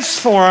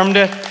transformed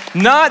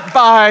not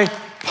by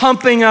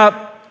pumping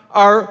up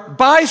our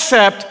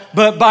bicep,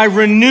 but by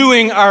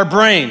renewing our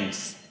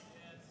brains.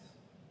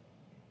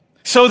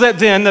 So that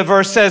then, the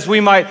verse says,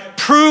 we might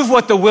prove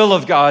what the will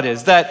of God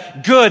is,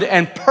 that good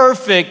and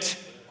perfect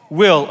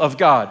will of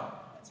God.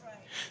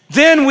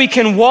 Then we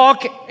can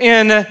walk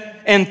in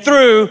and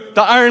through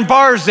the iron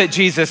bars that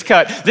Jesus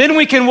cut. Then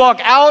we can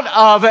walk out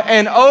of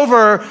and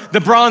over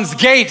the bronze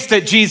gates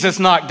that Jesus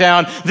knocked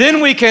down.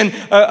 Then we can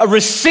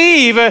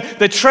receive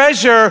the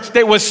treasure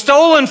that was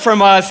stolen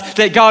from us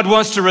that God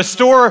wants to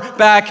restore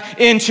back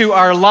into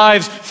our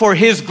lives for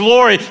His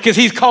glory, because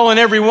He's calling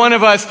every one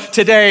of us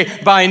today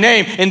by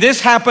name. And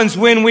this happens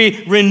when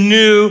we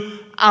renew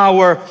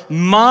our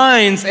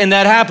minds, and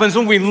that happens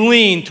when we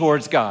lean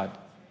towards God.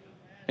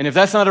 And if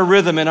that's not a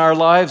rhythm in our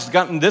lives,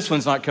 this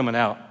one's not coming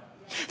out.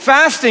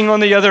 Fasting, on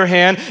the other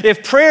hand,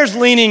 if prayer's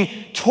leaning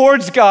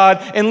towards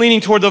God and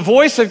leaning toward the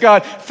voice of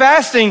God,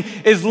 fasting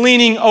is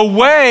leaning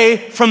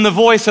away from the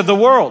voice of the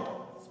world.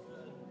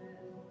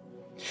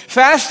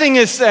 Fasting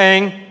is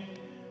saying,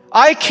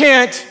 I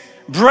can't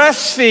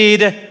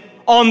breastfeed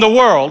on the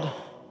world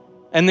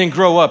and then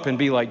grow up and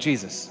be like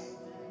Jesus.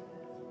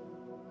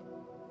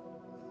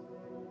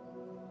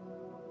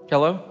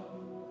 Hello?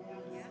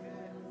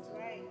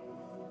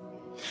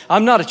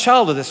 I'm not a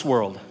child of this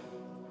world.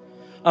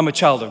 I'm a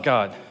child of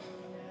God.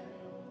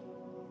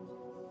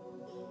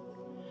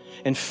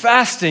 And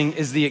fasting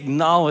is the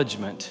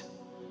acknowledgement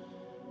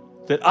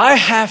that I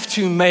have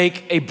to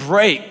make a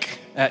break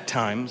at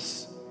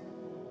times.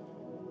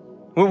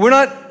 We're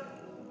not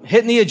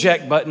hitting the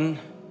eject button.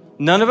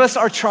 None of us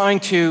are trying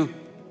to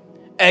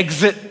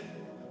exit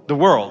the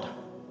world.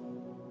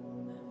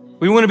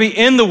 We want to be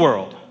in the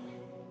world,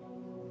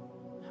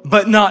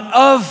 but not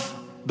of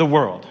the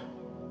world.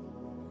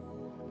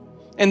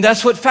 And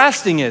that's what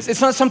fasting is. It's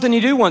not something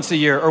you do once a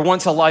year or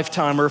once a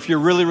lifetime, or if you're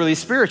really, really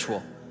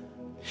spiritual.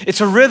 It's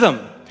a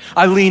rhythm.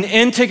 I lean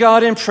into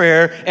God in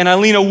prayer, and I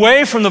lean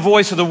away from the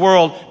voice of the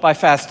world by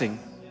fasting.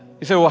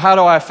 You say, well, how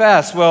do I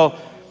fast? Well,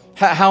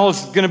 how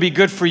is going to be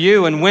good for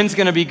you, and when's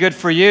going to be good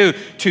for you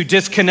to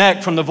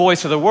disconnect from the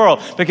voice of the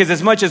world? Because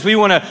as much as we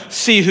want to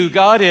see who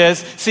God is,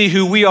 see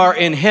who we are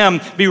in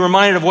Him, be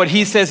reminded of what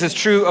He says is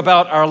true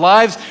about our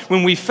lives,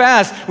 when we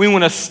fast, we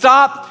want to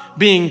stop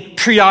being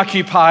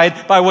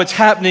preoccupied by what's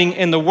happening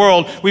in the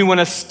world. We want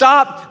to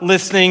stop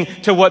listening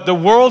to what the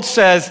world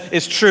says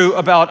is true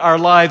about our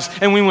lives,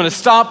 and we want to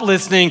stop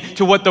listening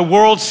to what the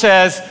world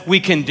says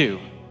we can do.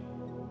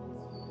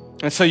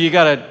 And so you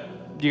got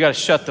to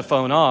shut the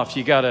phone off.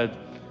 You got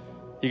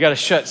to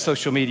shut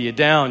social media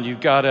down. You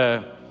got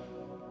to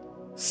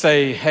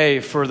say,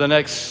 hey, for the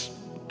next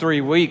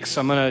 3 weeks,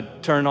 I'm going to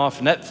turn off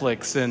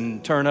Netflix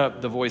and turn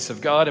up the voice of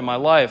God in my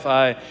life.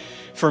 I'm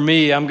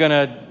going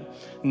to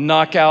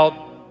knock out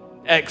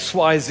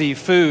XYZ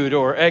food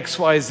or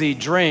XYZ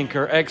drink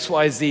or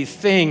XYZ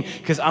thing,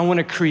 because I want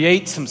to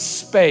create some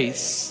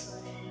space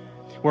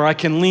where I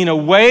can lean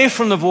away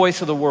from the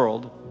voice of the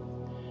world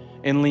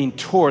and lean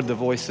toward the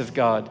voice of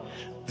God.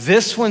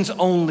 This one's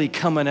only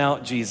coming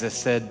out, Jesus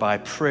said, by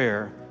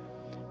prayer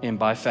and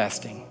by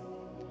fasting.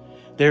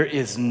 There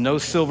is no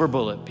silver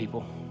bullet,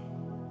 people.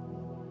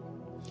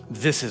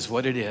 This is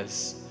what it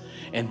is.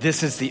 And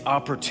this is the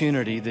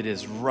opportunity that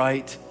is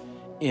right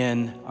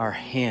in our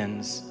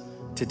hands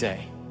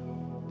today.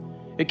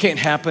 It can't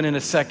happen in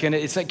a second.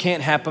 It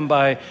can't happen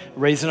by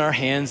raising our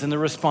hands in the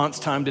response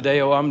time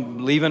today. Oh,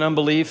 I'm leaving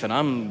unbelief and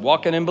I'm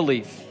walking in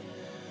belief.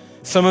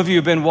 Some of you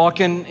have been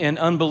walking in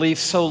unbelief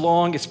so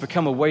long, it's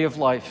become a way of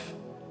life.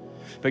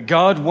 But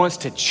God wants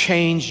to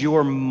change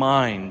your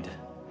mind.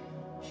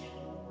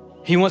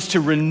 He wants to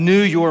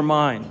renew your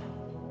mind,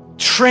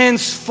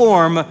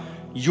 transform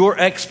your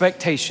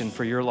expectation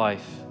for your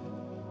life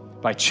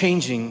by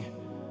changing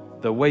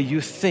the way you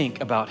think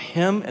about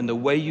Him and the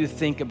way you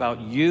think about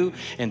you.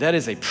 And that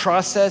is a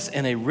process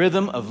and a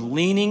rhythm of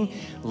leaning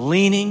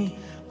away,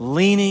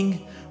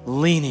 leaning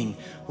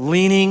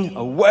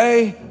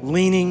away,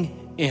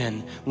 leaning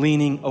in.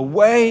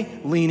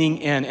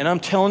 And I'm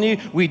telling you,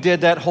 we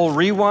did that whole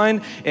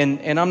rewind,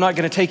 and I'm not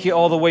going to take you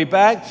all the way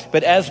back,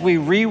 but as we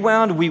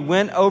rewound, we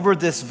went over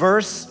this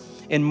verse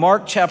in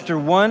Mark chapter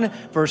 1,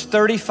 verse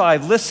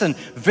 35. Listen,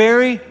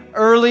 very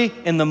early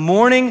in the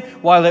morning,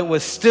 while it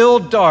was still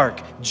dark,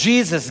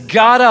 Jesus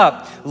got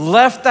up,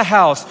 left the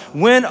house,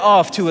 went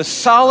off to a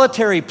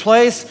solitary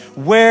place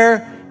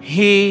where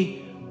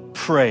He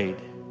prayed.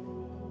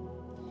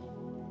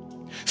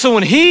 So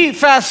when He,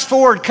 fast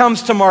forward,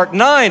 comes to Mark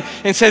 9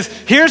 and says,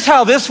 here's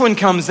how this one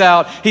comes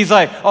out, He's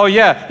like, oh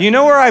yeah, you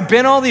know where I've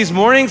been all these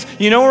mornings?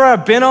 You know where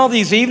I've been all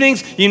these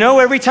evenings? You know,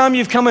 every time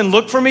you've come and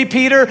looked for me,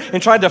 Peter,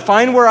 and tried to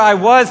find where I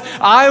was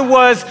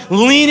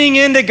leaning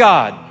into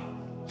God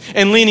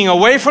and leaning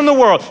away from the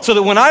world, so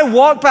that when I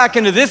walked back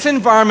into this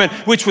environment,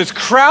 which was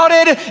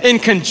crowded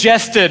and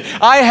congested,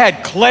 I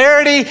had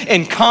clarity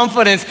and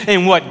confidence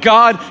in what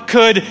God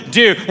could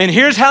do. And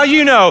here's how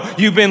you know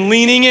you've been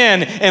leaning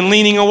in and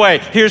leaning away.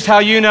 Here's how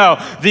you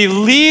know. The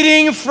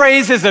leading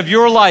phrases of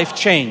your life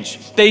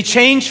change. They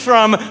change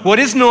from what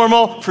is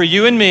normal for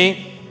you and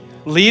me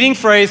leading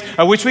phrase.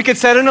 I wish we could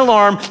set an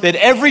alarm that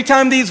every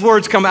time these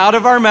words come out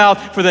of our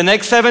mouth for the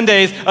next 7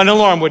 days, an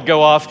alarm would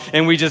go off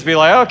and we'd just be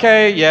like,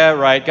 okay, yeah,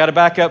 right, got to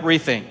back up,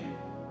 rethink.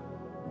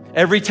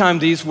 Every time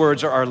these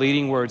words are our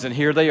leading words, and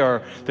here they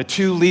are, the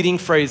two leading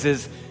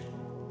phrases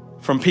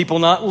from people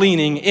not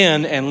leaning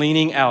in and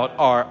leaning out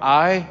are,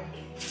 I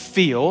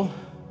feel.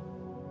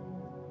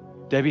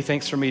 Debbie,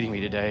 thanks for meeting me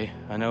today.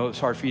 I know it's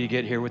hard for you to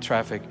get here with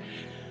traffic.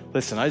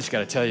 Listen, I just got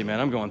to tell you, man,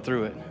 I'm going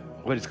through it.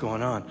 What is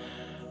going on?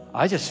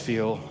 I just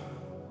feel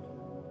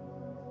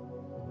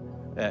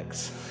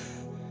X.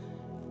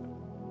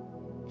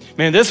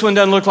 Man, this one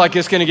doesn't look like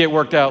it's going to get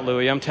worked out,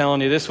 Louie. I'm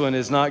telling you, this one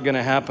is not going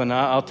to happen.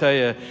 I'll tell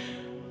you.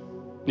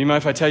 You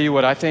mind if I tell you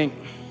what I think?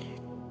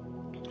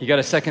 You got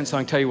a second so I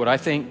can tell you what I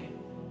think?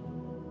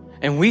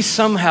 And we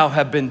somehow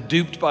have been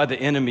duped by the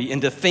enemy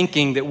into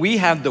thinking that we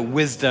have the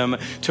wisdom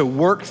to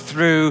work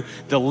through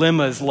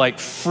dilemmas like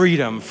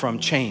freedom from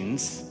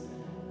chains.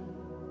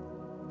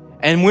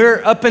 And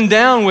we're up and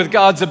down with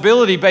God's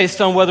ability based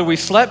on whether we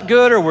slept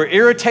good or we're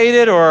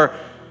irritated or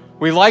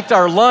we liked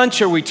our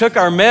lunch or we took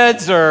our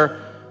meds or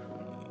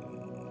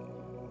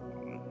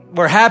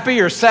we're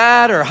happy or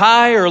sad or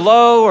high or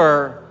low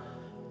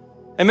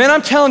And man,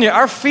 I'm telling you,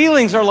 our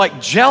feelings are like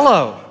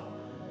Jell-O.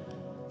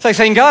 It's like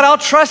saying, God, I'll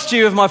trust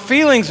you if my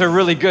feelings are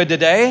really good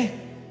today.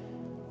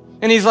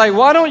 And he's like,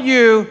 why don't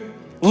you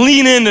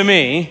lean into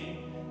me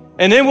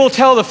and then we'll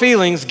tell the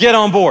feelings, get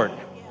on board.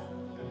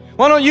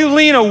 Why don't you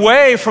lean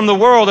away from the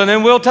world and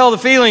then we'll tell the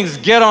feelings,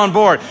 get on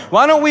board.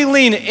 Why don't we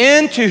lean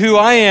into who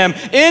I am,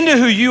 into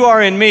who you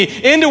are in me,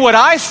 into what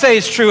I say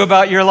is true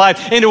about your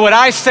life, into what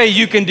I say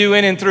you can do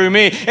in and through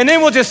me. And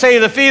then we'll just say to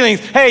the feelings,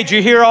 hey, did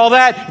you hear all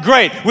that?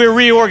 Great, we're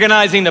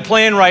reorganizing the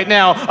plan right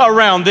now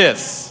around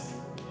this.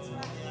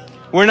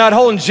 We're not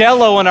holding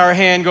Jell-O in our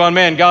hand going,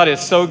 man, God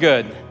is so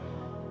good.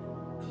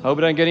 Hope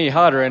it doesn't get any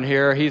hotter in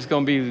here. He's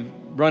going to be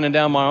running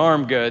down my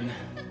arm good.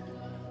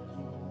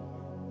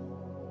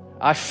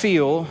 I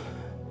feel,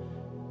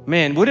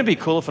 man, wouldn't it be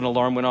cool if an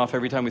alarm went off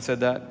every time we said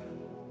that?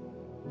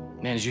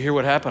 Man, did you hear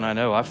what happened? I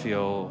know, I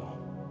feel.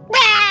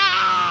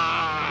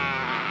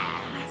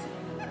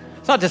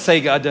 It's not to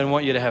say God doesn't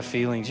want you to have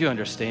feelings. You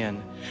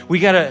understand. We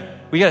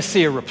gotta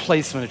see a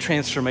replacement, a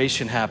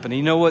transformation happen.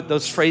 You know what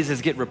those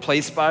phrases get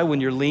replaced by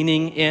when you're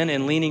leaning in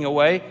and leaning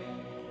away?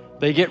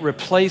 They get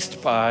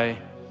replaced by,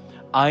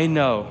 I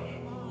know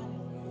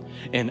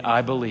and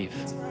I believe.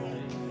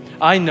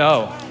 I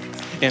know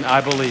and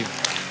I believe.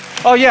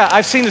 Oh yeah,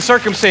 I've seen the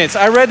circumstance.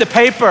 I read the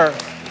paper.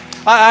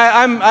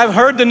 I've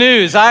heard the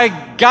news.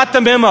 I got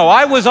the memo.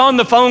 I was on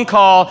the phone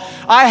call.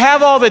 I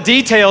have all the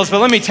details, but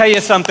let me tell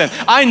you something.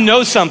 I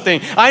know something.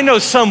 I know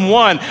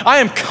someone. I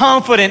am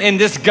confident in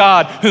this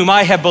God whom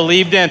I have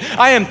believed in.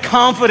 I am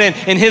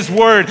confident in his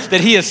word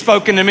that he has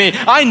spoken to me.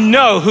 I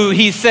know who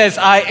he says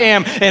I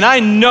am, and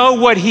I know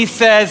what he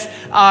says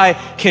I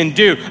can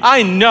do.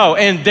 I know,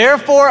 and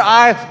therefore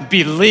I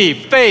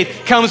believe.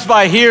 Faith comes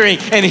by hearing,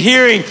 and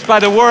hearing by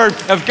the word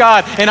of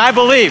God. And I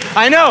believe.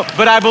 I know,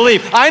 but I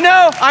believe. I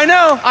know.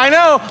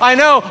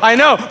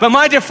 But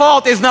my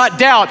default is not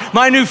doubt.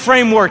 My new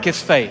framework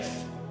is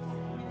faith.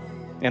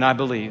 And I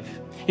believe.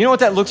 You know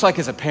what that looks like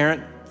as a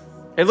parent?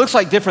 It looks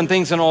like different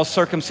things in all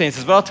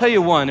circumstances, but I'll tell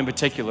you one in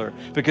particular,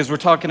 because we're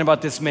talking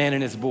about this man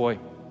and his boy.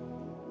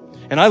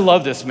 And I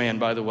love this man,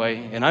 by the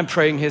way, and I'm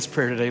praying his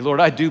prayer today. Lord,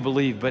 I do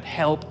believe, but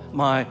help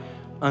my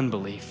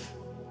unbelief.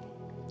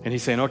 And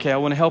he's saying, okay, I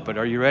want to help it.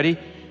 Are you ready?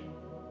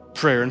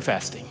 Prayer and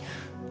fasting.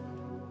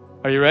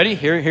 Are you ready?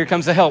 Here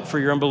comes the help for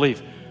your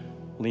unbelief.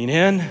 Lean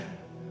in,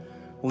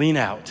 lean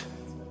out.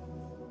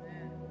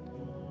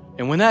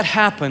 And when that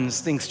happens,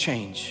 things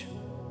change.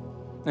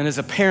 And as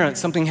a parent,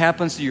 something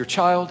happens to your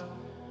child.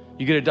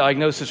 You get a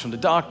diagnosis from the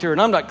doctor. And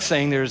I'm not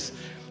saying there's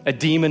a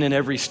demon in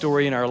every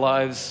story in our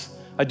lives.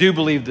 I do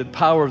believe the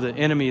power of the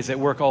enemy is at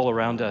work all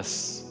around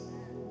us.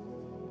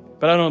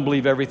 But I don't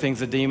believe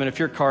everything's a demon. If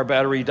your car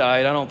battery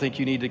died, I don't think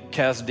you need to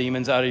cast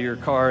demons out of your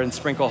car and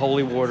sprinkle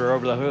holy water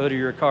over the hood of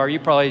your car. You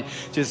probably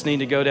just need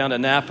to go down to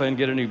Napa and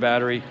get a new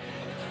battery.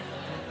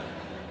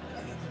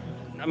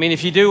 I mean,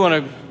 if you do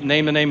want to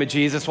name the name of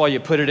Jesus while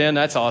you put it in,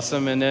 that's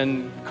awesome. And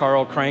then car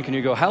will crank and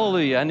you go,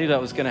 hallelujah, I knew that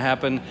was going to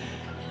happen.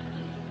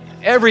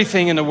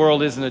 Everything in the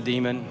world isn't a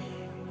demon.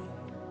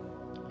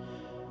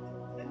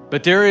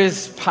 But there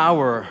is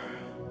power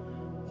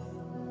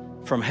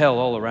from hell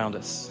all around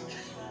us.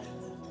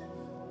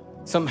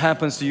 Something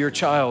happens to your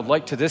child,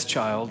 like to this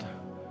child,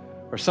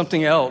 or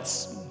something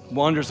else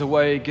wanders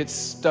away, gets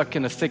stuck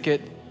in a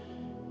thicket,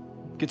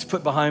 gets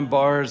put behind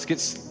bars,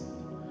 gets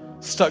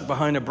stuck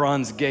behind a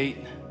bronze gate,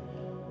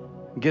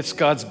 gets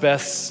God's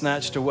best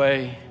snatched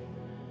away,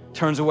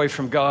 turns away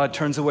from God,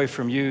 turns away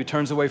from you,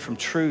 turns away from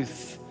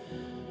truth.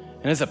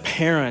 And as a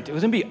parent, it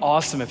would be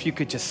awesome if you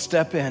could just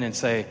step in and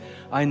say,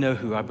 I know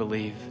who I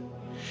believe.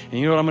 And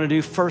you know what I'm going to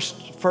do?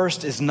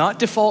 First is not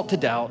default to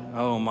doubt.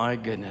 Oh my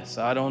goodness,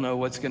 I don't know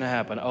what's going to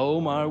happen.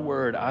 Oh my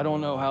word, I don't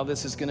know how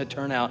this is going to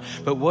turn out.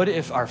 But what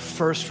if our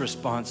first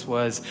response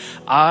was,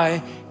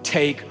 I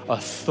take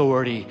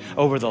authority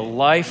over the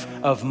life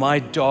of my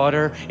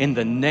daughter in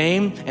the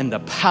name and the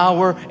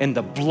power and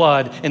the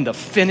blood and the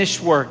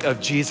finished work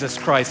of Jesus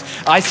Christ.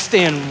 I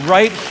stand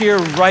right here,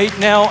 right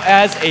now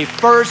as a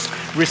first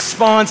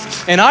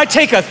response, and I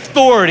take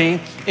authority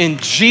in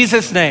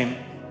Jesus' name.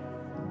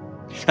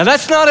 Now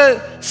that's not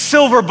a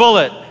silver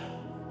bullet.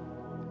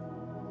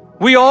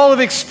 We all have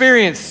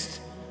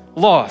experienced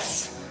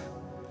loss.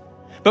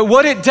 But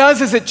what it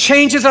does is it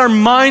changes our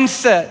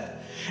mindset,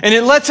 and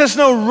it lets us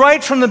know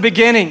right from the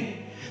beginning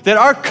that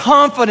our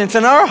confidence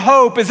and our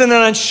hope is in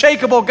an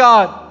unshakable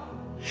God.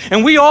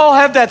 And we all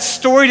have that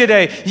story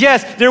today.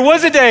 Yes, there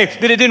was a day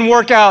that it didn't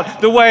work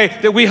out the way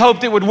that we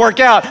hoped it would work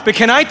out. But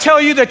can I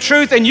tell you the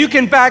truth, and you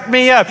can back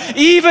me up?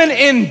 Even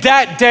in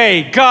that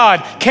day,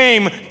 God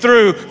came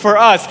through for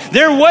us.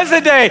 There was a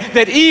day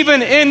that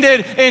even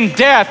ended in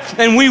death,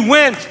 and we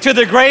went to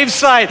the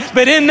gravesite.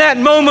 But in that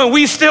moment,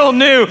 we still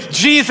knew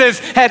Jesus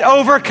had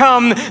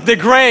overcome the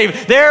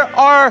grave. There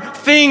are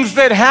things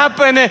that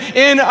happen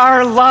in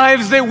our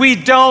lives that we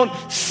don't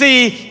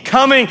see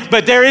coming,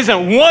 but there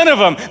isn't one of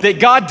them that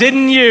God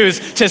didn't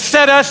use to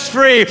set us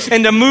free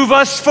and to move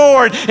us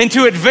forward and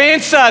to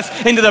advance us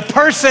into the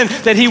person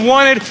that he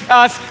wanted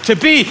us to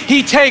be.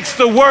 He takes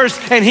the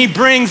worst and he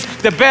brings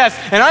the best.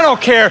 And I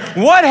don't care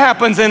what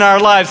happens in our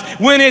lives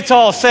when it's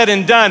all said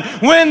and done,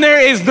 when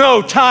there is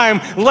no time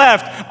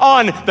left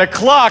on the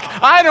clock.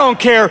 I don't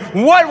care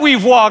what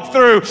we've walked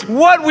through,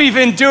 what we've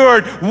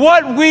endured,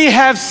 what we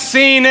have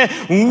seen.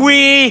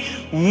 We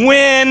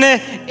win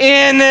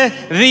in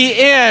the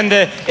end.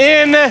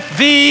 In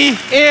the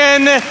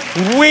end,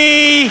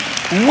 we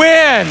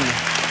win.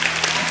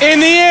 In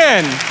the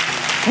end,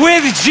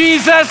 with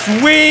Jesus,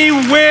 we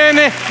win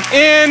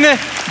in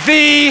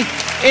the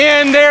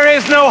end. There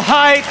is no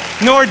height,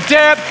 nor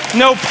depth,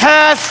 no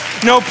past,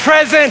 no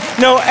present,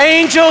 no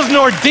angels,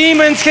 nor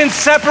demons can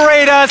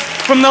separate us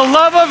from the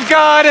love of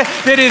God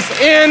that is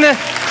in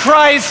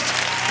Christ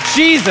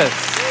Jesus.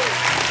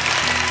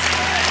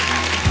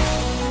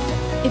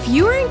 If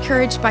you are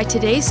encouraged by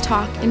today's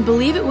talk and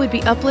believe it would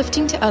be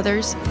uplifting to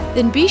others,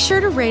 then be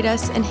sure to rate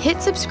us and hit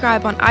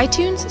subscribe on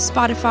iTunes,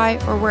 Spotify,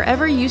 or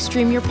wherever you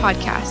stream your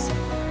podcasts.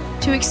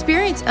 To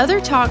experience other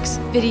talks,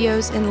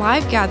 videos, and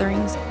live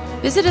gatherings,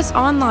 visit us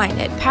online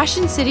at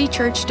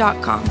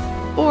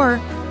PassionCityChurch.com or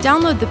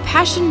download the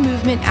Passion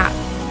Movement app.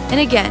 And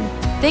again,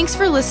 thanks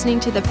for listening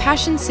to the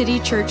Passion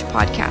City Church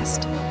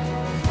podcast.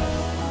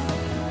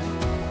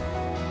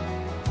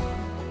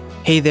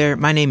 Hey there,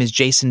 my name is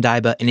Jason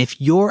Dyba, and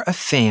if you're a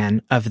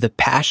fan of the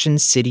Passion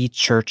City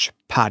Church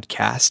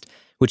podcast,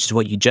 which is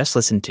what you just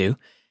listened to,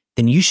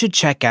 then you should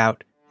check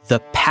out the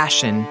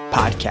Passion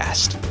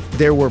Podcast.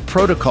 There were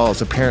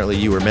protocols apparently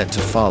you were meant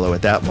to follow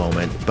at that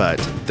moment, but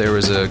there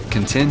was a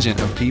contingent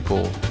of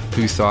people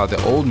who thought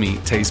the old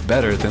meat tastes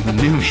better than the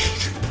new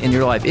meat. In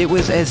your life, it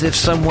was as if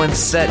someone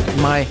set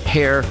my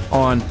hair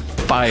on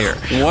fire.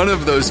 One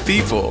of those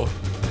people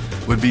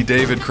would be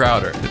David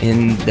Crowder.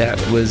 And that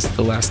was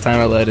the last time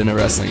I led in a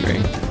wrestling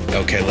ring.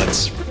 Okay,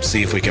 let's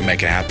see if we can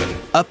make it happen.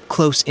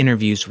 Up-close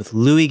interviews with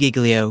Louis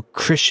Giglio,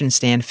 Christian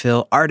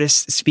Stanfill,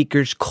 artists,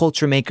 speakers,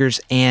 culture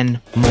makers, and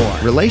more.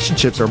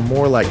 Relationships are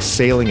more like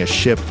sailing a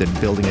ship than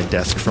building a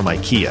desk from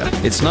IKEA.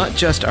 It's not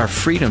just our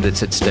freedom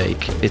that's at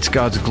stake, it's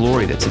God's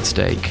glory that's at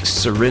stake.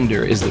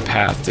 Surrender is the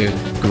path to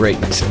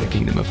greatness in the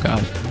kingdom of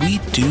God. We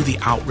do the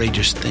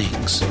outrageous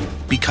things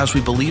because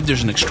we believe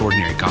there's an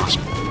extraordinary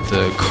gospel.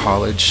 The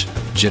college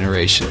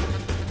generation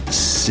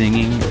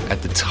singing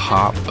at the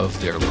top of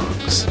their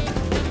lungs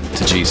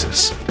to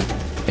Jesus.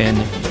 And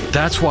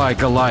that's why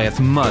Goliath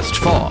must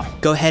fall.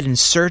 Go ahead and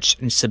search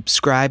and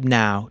subscribe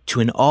now to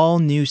an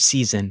all-new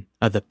season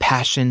of the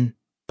Passion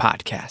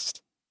Podcast.